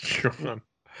set. That's what you're on.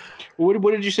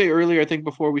 What did you say earlier? I think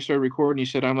before we started recording, you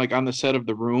said I'm like on the set of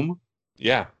The Room.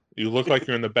 Yeah, you look like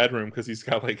you're in the bedroom because he's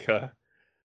got like I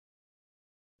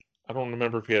don't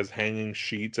remember if he has hanging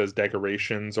sheets as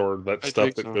decorations or that I stuff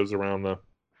think that so. goes around the.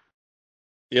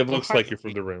 It Oh, looks hi. like you're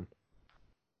from the room,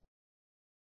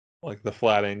 like the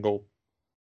flat angle.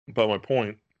 But my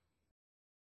point,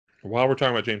 while we're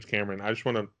talking about James Cameron, I just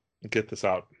want to get this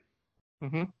out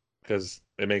Mm-hmm. because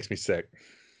it makes me sick.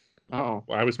 Oh.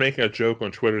 I was making a joke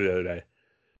on Twitter the other day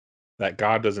that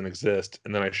God doesn't exist,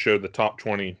 and then I showed the top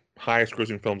 20 highest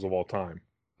grossing films of all time.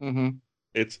 Mm-hmm.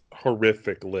 It's a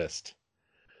horrific list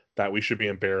that we should be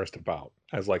embarrassed about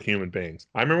as like human beings.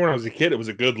 I remember when I was a kid, it was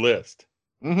a good list.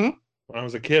 Mm-hmm. When I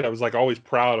was a kid, I was like always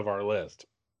proud of our list.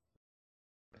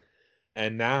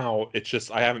 And now it's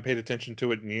just I haven't paid attention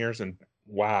to it in years, and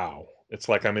wow, it's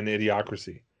like I'm in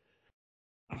idiocracy.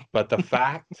 But the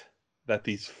fact that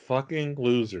these fucking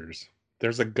losers,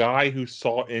 there's a guy who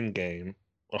saw Endgame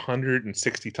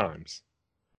 160 times.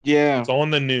 Yeah. It's on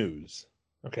the news.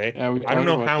 Okay. Yeah, we I don't talked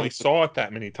know about how he that. saw it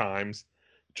that many times,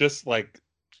 just like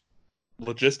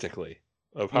logistically,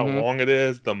 of how Mm-hmm. long it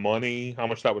is, the money, how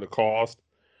much that would have cost.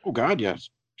 Oh God, yes.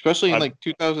 Especially in I, like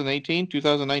 2018,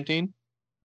 2019.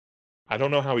 I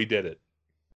don't know how he did it,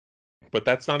 but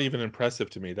that's not even impressive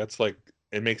to me. That's like,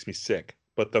 it makes me sick.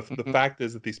 But the Mm-hmm. fact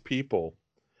is that these people,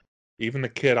 even the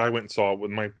kid I went and saw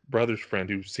with my brother's friend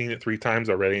who's seen it 3 times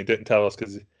already and didn't tell us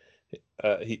because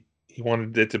he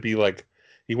wanted it to be like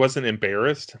he wasn't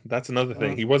embarrassed. That's another thing.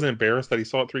 Mm-hmm. He wasn't embarrassed that he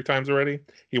saw it 3 times already.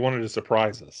 He wanted to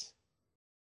surprise us.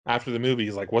 After the movie,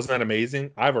 he's like, "Wasn't that amazing?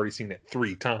 I've already seen it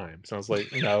 3 times." And I was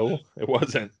like, "No, it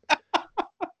wasn't."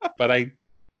 But I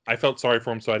felt sorry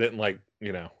for him, so I didn't like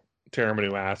tear him a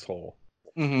new asshole.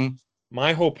 Mm-hmm.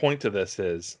 My whole point to this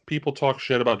is people talk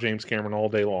shit about James Cameron all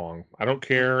day long. I don't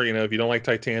care, if you don't like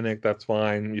Titanic, that's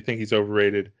fine. You think he's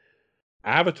overrated.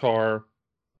 Avatar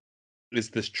is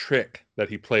this trick that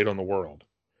he played on the world.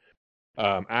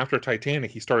 After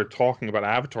Titanic, he started talking about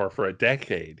Avatar for a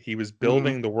decade. He was Mm-hmm.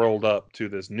 building the world up to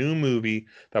this new movie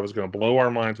that was going to blow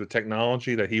our minds with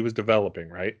technology that he was developing,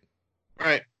 right?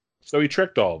 Right. So he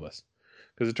tricked all of us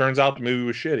because it turns out the movie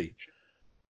was shitty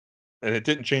and it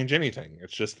didn't change anything.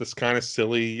 It's just this kind of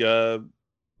silly,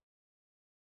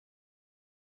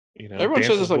 You know, Everyone says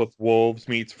Dances it's like, with Wolves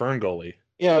meets Ferngully.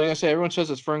 yeah, I was gonna say everyone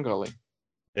says it's Ferngully.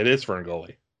 It is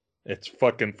Ferngully. It's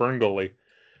fucking Ferngully.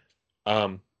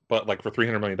 But like for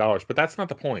 $300 million. But that's not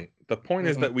the point. The point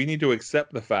is Mm-hmm. that we need to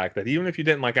accept the fact that even if you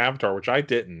didn't like Avatar, which I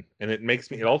didn't, and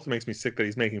it also makes me sick that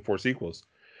he's making 4 sequels.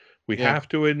 We Yeah. have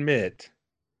to admit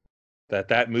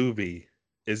that movie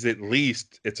is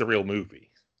it's a real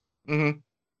movie. Mm-hmm.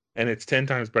 And it's 10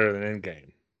 times better than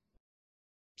Endgame.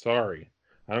 Sorry.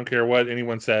 I don't care what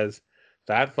anyone says.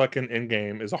 That fucking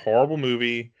Endgame is a horrible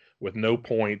movie with no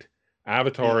point.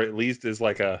 Avatar Yeah. at least is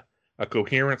like a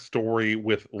coherent story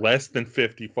with less than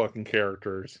 50 fucking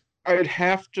characters. I'd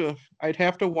have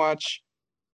to watch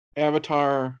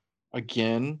Avatar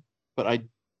again, but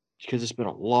because it's been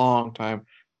a long time.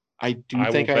 I do I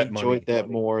will think I bet enjoyed money. that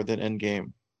more than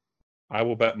Endgame. I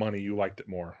will bet money you liked it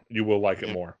more. You will like it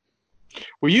Yeah. more.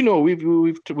 Well, you know,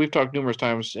 we've talked numerous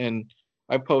times, and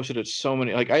I posted it so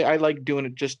many. Like I like doing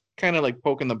it, just kind of like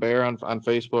poking the bear on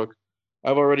Facebook.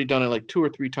 I've already done it like 2 or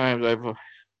 3 times.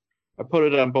 I put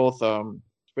it on both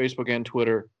Facebook and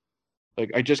Twitter.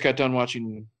 Like I just got done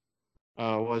watching.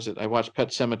 What was it? I watched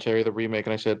Pet Cemetery, the remake,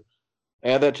 and I said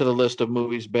add that to the list of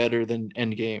movies better than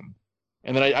Endgame.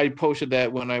 And then I posted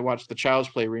that when I watched the Child's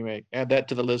Play remake. Add that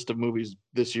to the list of movies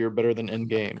this year better than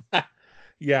Endgame.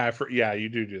 Yeah, you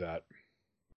do that.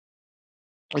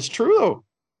 It's true though.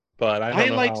 But I I don't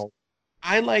know liked how.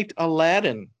 I liked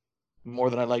Aladdin more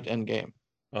than I liked Endgame.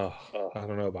 Oh, I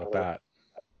don't know about that.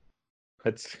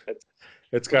 It's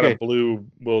it's got a Okay, blue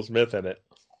Will Smith in it.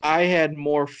 I had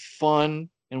more fun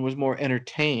and was more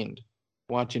entertained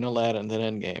watching Aladdin than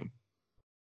Endgame.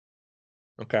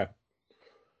 Okay.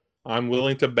 I'm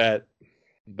willing to bet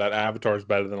that Avatar is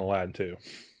better than Aladdin too.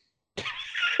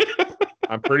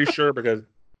 I'm pretty sure because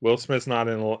Will Smith's not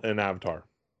in Avatar.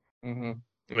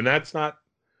 Mm-hmm. And that's not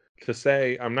to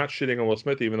say I'm not shitting on Will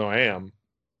Smith, even though I am.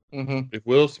 Mm-hmm. If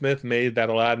Will Smith made that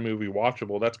Aladdin movie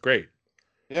watchable, that's great.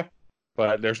 Yeah.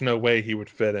 But there's no way he would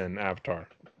fit in Avatar.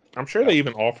 I'm sure they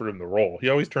even offered him the role. He's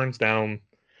always turning down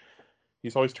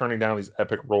these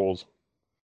epic roles.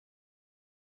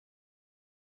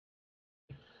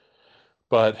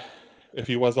 But if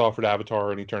he was offered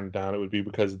Avatar and he turned it down, it would be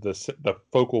because the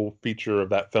focal feature of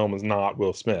that film is not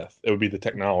Will Smith. It would be the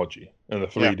technology and the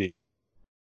Yeah. 3D. You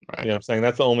Right. know what I'm saying?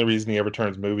 That's the only reason he ever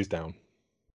turns movies down.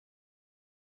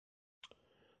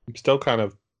 I'm still kind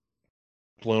of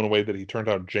blown away that he turned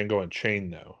out Django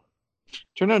Unchained though.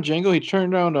 Turned out Django, he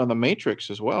turned around on the Matrix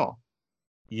as well.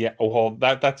 Yeah, well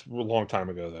that's a long time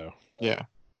ago though. Yeah.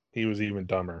 He was even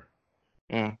dumber.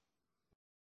 Yeah.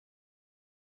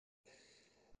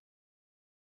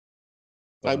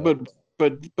 I, But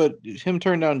but him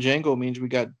turning down Django means we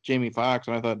got Jamie Foxx,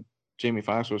 and I thought Jamie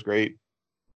Foxx was great.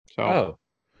 So oh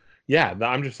yeah,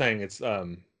 I'm just saying it's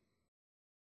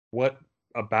what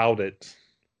about it?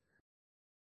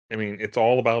 I mean, it's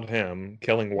all about him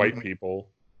killing white mhm. people.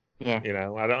 Yeah. You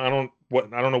know, I don't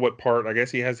know what part. I guess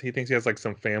he thinks he has like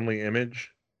some family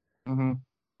image. Hmm.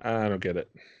 I don't get it.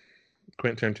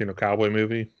 Quentin Tarantino cowboy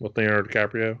movie with Leonardo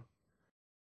DiCaprio.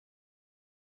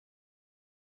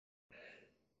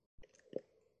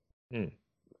 Hmm.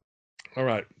 All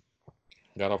right,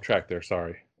 got off track there.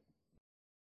 Sorry.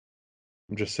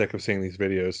 I'm just sick of seeing these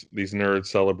videos. These nerds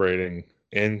celebrating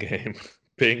Endgame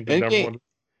being the number Endgame one.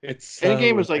 It's so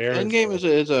Endgame embarrassing.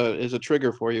 is a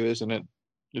trigger for you, isn't it?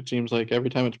 It seems like every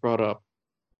time it's brought up.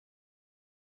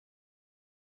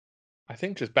 I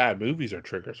think just bad movies are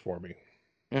triggers for me.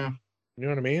 Yeah. You know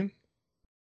what I mean?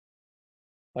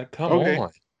 Like, come Okay.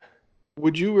 on.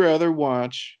 Would you rather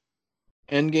watch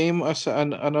Endgame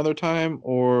another time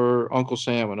or Uncle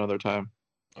Sam another time?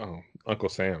 Oh, Uncle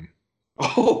Sam.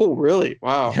 Oh, really?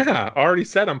 Wow. Yeah, I already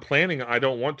said I'm planning. I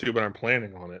don't want to, but I'm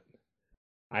planning on it.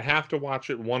 I have to watch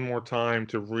it one more time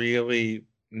to really,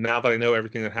 now that I know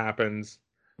everything that happens,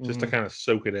 just to Hmm. kind of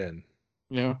soak it in.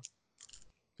 Yeah.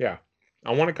 Yeah.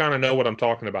 I want to kind of know what I'm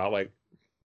talking about, like,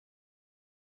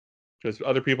 because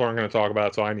other people aren't going to talk about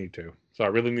it, so I need to. So I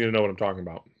really need to know what I'm talking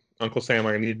about. Uncle Sam,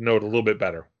 I need to know it a little bit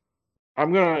better.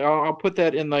 I'll put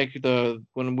that in like the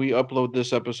when we upload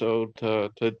this episode to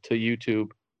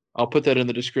YouTube. I'll put that in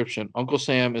the description. Uncle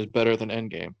Sam is better than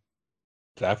Endgame.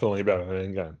 Definitely better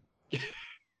than Endgame.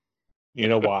 You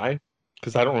know why?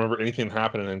 Because I don't remember anything that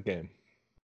happened in Endgame.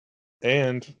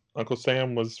 And Uncle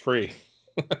Sam was free.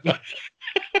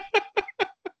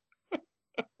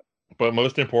 But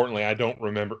most importantly, I don't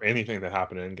remember anything that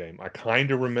happened in Endgame. I kind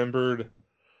of remembered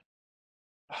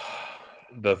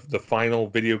the final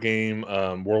video game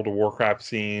World of Warcraft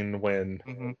scene when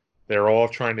Hmm. they're all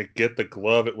trying to get the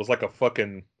glove. It was like a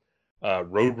fucking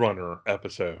Roadrunner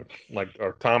episode, like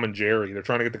or Tom and Jerry. They're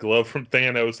trying to get the glove from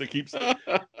Thanos. It keeps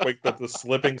like the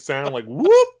slipping sound, like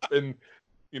whoop, and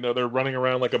they're running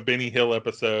around like a Benny Hill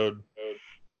episode.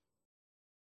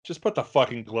 Just put the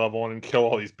fucking glove on and kill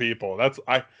all these people.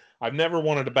 I've never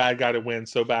wanted a bad guy to win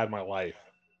so bad in my life.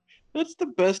 That's the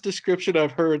best description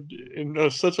I've heard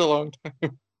in such a long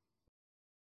time.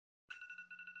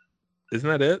 Isn't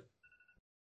that it?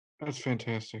 That's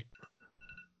fantastic.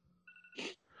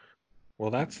 Well,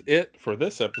 that's it for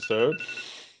this episode.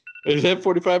 Is that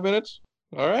 45 minutes?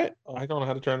 All right. I don't know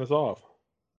how to turn this off.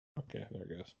 Okay, there it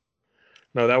goes.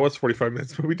 No, that was 45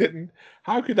 minutes, but we didn't.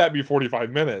 How could that be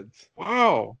 45 minutes?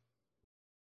 Wow.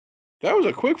 That was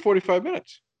a quick 45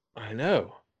 minutes. I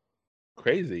know.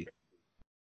 Crazy.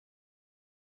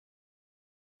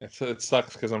 It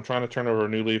sucks because I'm trying to turn over a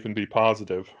new leaf and be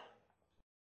positive.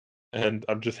 And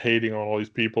I'm just hating on all these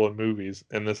people and movies.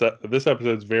 And this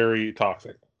episode's very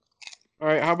toxic. All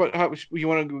right. How you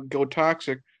want to go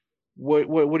toxic? What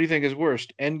do you think is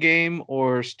worst, Endgame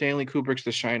or Stanley Kubrick's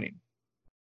The Shining?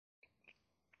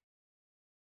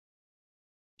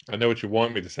 I know what you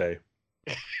want me to say.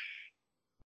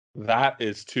 That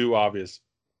is too obvious.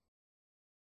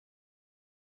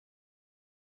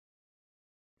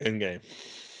 Endgame.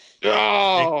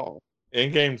 Oh.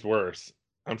 Endgame's worse.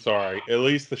 I'm sorry. At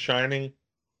least The Shining,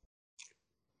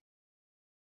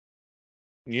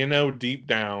 deep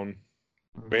down,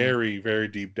 very, very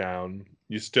deep down,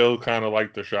 you still kind of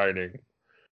like The Shining.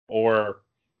 Or,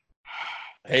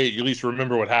 hey, at least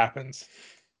remember what happens.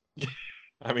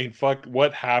 I mean, fuck,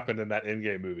 what happened in that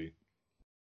Endgame movie?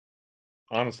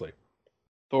 Honestly.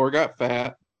 Thor got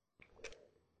fat.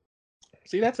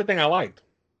 See, that's the thing I liked.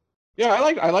 Yeah,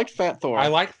 I liked Fat Thor. I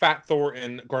like Fat Thor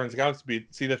in Guardians of the Galaxy.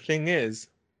 See, the thing is,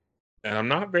 and I'm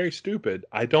not very stupid,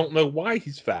 I don't know why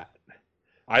he's fat.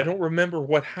 I don't remember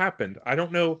what happened. I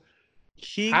don't know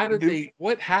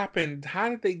what happened? How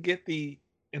did they get the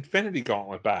Infinity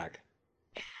Gauntlet back?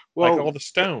 Well, like all the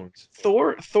stones.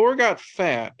 Thor got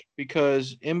fat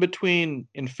because in between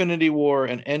Infinity War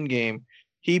and Endgame,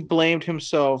 he blamed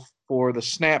himself for the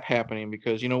snap happening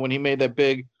because when he made that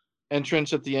big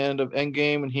entrance at the end of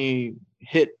Endgame and he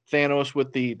hit Thanos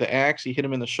with the axe, he hit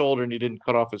him in the shoulder and he didn't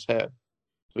cut off his head.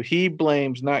 So he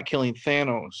blames not killing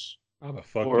Thanos How the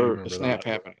fuck do you for remember the snap that?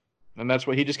 happening. And that's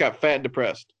why he just got fat and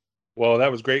depressed. Well,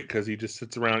 that was great because he just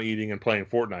sits around eating and playing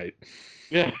Fortnite.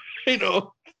 Yeah,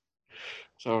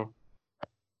 So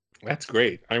That's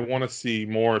great. I want to see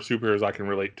more superheroes I can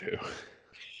relate to.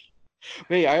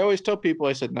 hey, I always tell people,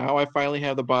 I said, now I finally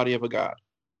have the body of a god.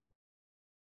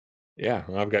 Yeah,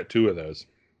 I've got 2 of those.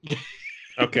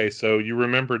 Okay, so you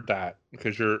remembered that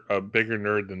because you're a bigger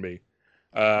nerd than me.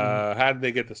 How did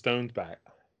they get the stones back?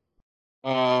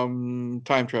 Time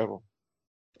travel.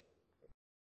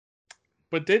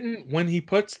 But when he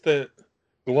puts the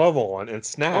glove on and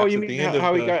snaps Oh, you at mean the end of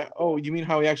how he the... got? Oh, you mean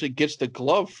how he actually gets the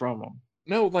glove from him?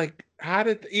 No, like how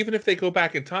did even if they go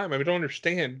back in time, I don't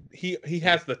understand. He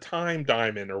has the time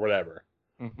diamond or whatever.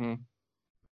 Mm-hmm.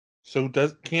 So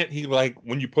can't he, like,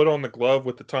 when you put on the glove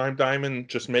with the time diamond,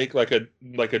 just make like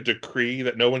a decree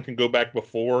that no one can go back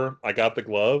before I got the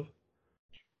glove?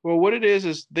 Well, what it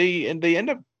is they end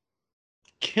up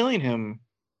killing him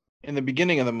in the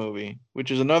beginning of the movie, which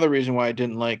is another reason why I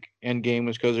didn't like Endgame,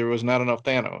 was because there was not enough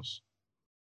Thanos.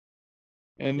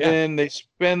 And Yeah. then they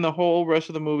spend the whole rest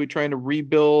of the movie trying to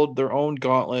rebuild their own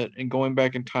gauntlet and going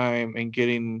back in time and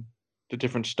getting the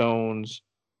different stones.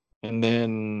 And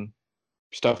then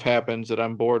stuff happens that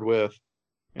I'm bored with.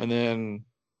 And then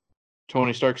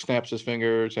Tony Stark snaps his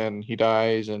fingers and he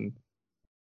dies and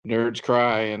nerds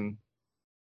cry and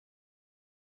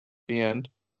the end.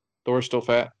 Thor's still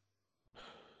fat.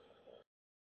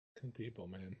 People,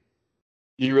 man.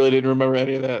 You really didn't remember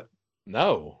any of that?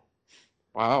 No.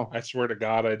 Wow. I swear to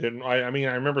God, I didn't. I mean,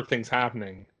 I remember things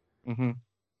happening, Mm-hmm.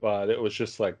 but it was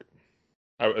just like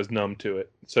I was numb to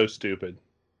it. So stupid.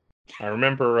 I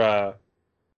remember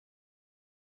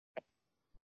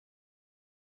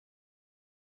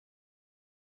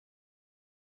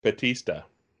Batista.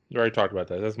 You already talked about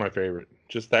that. That's my favorite.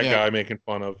 Just that Yeah. guy making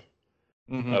fun of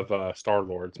Mm-hmm.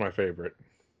 Star-Lord. It's my favorite.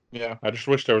 Yeah. I just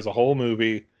wish there was a whole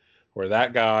movie where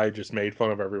that guy just made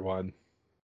fun of everyone.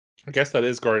 I guess that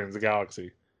is Guardians of the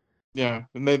Galaxy. Yeah.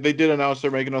 And they did announce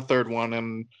they're making a third one,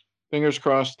 and fingers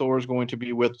crossed Thor's going to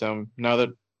be with them now that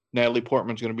Natalie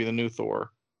Portman's going to be the new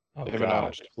Thor. Oh They've God,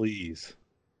 announced. please.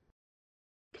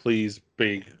 Please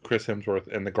be Chris Hemsworth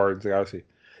in the Guardians of the Galaxy.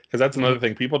 Because that's another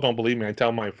thing. People don't believe me. I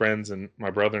tell my friends and my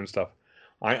brother and stuff.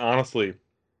 I honestly,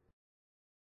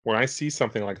 when I see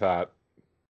something like that,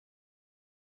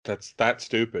 that's that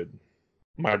stupid.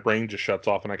 my brain just shuts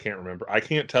off and I can't remember. I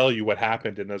can't tell you what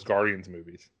happened in those Guardians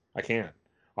movies. I can't.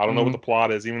 I don't know what the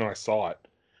plot is, even though I saw it.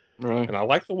 Really? And I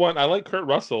like the one. I like Kurt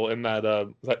Russell in that.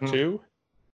 Was that two?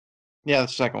 Yeah,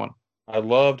 that's the second one. I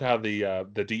loved how the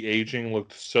de-aging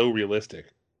looked so realistic.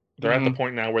 They're at the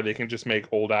point now where they can just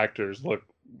make old actors look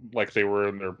like they were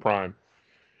in their prime.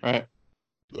 Right.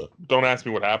 Don't ask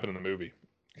me what happened in the movie.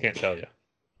 I can't tell you.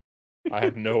 I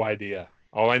have no idea.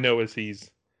 All I know is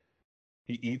he's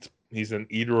an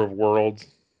eater of worlds.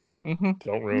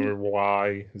 Don't remember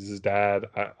why. This is his dad.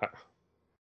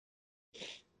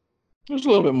 There's a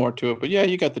little bit more to it, but yeah,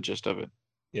 you got the gist of it.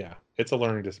 Yeah, it's a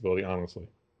learning disability, honestly.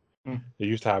 It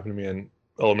used to happen to me in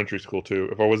elementary school too.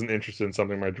 If I wasn't interested in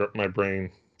something, my brain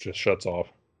just shuts off.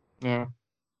 Yeah.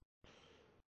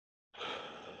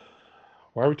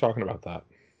 Why are we talking about that?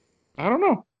 I don't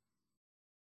know.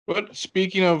 But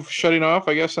speaking of shutting off,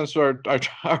 I guess since our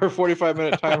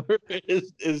 45-minute timer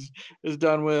is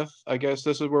done with, I guess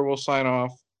this is where we'll sign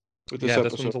off with this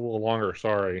episode. This one's a little longer.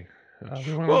 Sorry.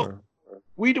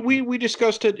 We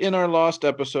discussed it in our last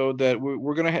episode that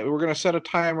we're gonna set a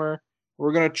timer.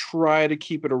 We're gonna try to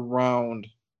keep it around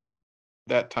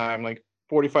that time, like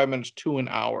 45 minutes to an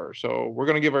hour. So we're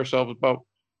gonna give ourselves about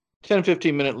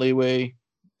 10-15 minute leeway,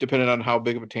 depending on how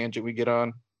big of a tangent we get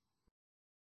on.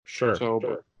 Sure.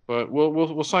 So, but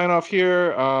we'll sign off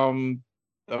here.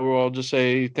 We'll just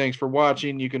say thanks for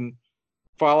watching. You can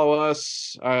follow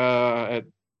us at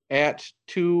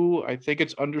two, I think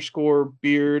it's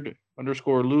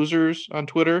 _beard_losers on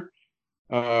Twitter.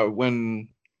 When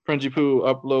Frenzy Poo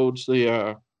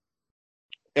uploads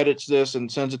edits this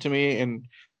and sends it to me, and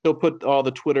he'll put all the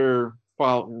Twitter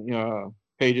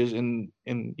pages in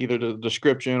either the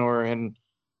description or in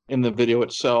the video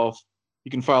itself.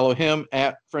 You can follow him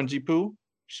at Frenzy Poo,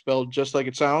 spelled just like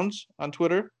it sounds, on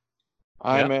Twitter.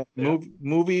 I'm at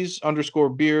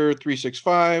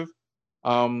movies_beer365.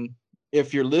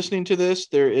 If you're listening to this,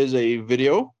 there is a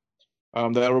video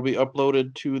that will be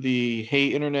uploaded to the Hey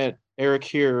Internet Eric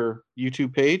Here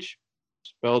YouTube page,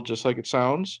 spelled just like it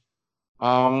sounds.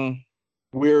 We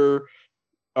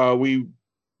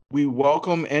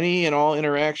welcome any and all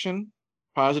interaction,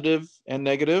 positive and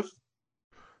negative.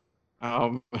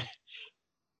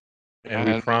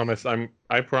 And we promise.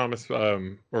 I promise.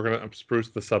 We're gonna spruce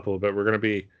this up a little bit. We're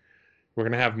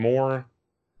gonna have more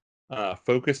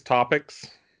focused topics.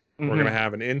 We're gonna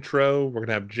have an intro. We're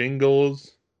gonna have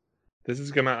jingles.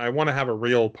 I want to have a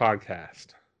real podcast.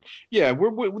 Yeah,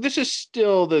 this is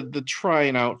still the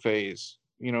trying out phase.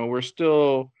 We're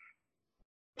still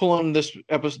pulling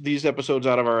these episodes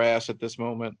out of our ass at this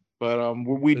moment. But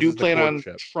we do plan on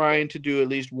trying to do at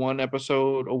least one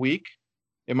episode a week.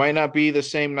 It might not be the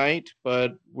same night,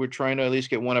 but we're trying to at least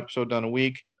get one episode done a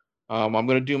week. I'm going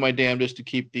to do my damnedest to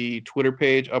keep the Twitter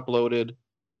page uploaded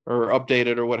or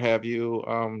updated or what have you,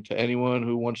 to anyone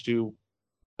who wants to,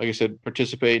 like I said,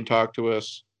 participate and talk to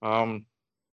us.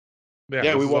 This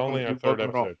is only our third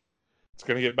episode. It's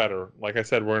going to get better. Like I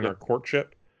said, we're in our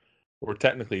courtship. We're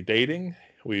technically dating.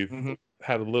 We've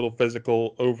had a little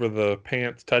physical over the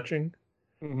pants touching.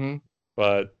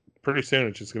 But pretty soon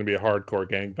it's just going to be a hardcore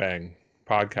gangbang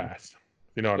podcast.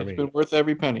 You know what I mean? It's been worth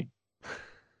every penny.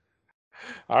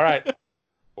 All right.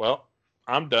 Well,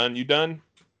 I'm done. You done?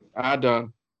 I'm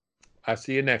done. I'll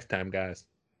see you next time, guys.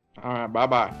 All right.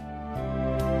 Bye-bye.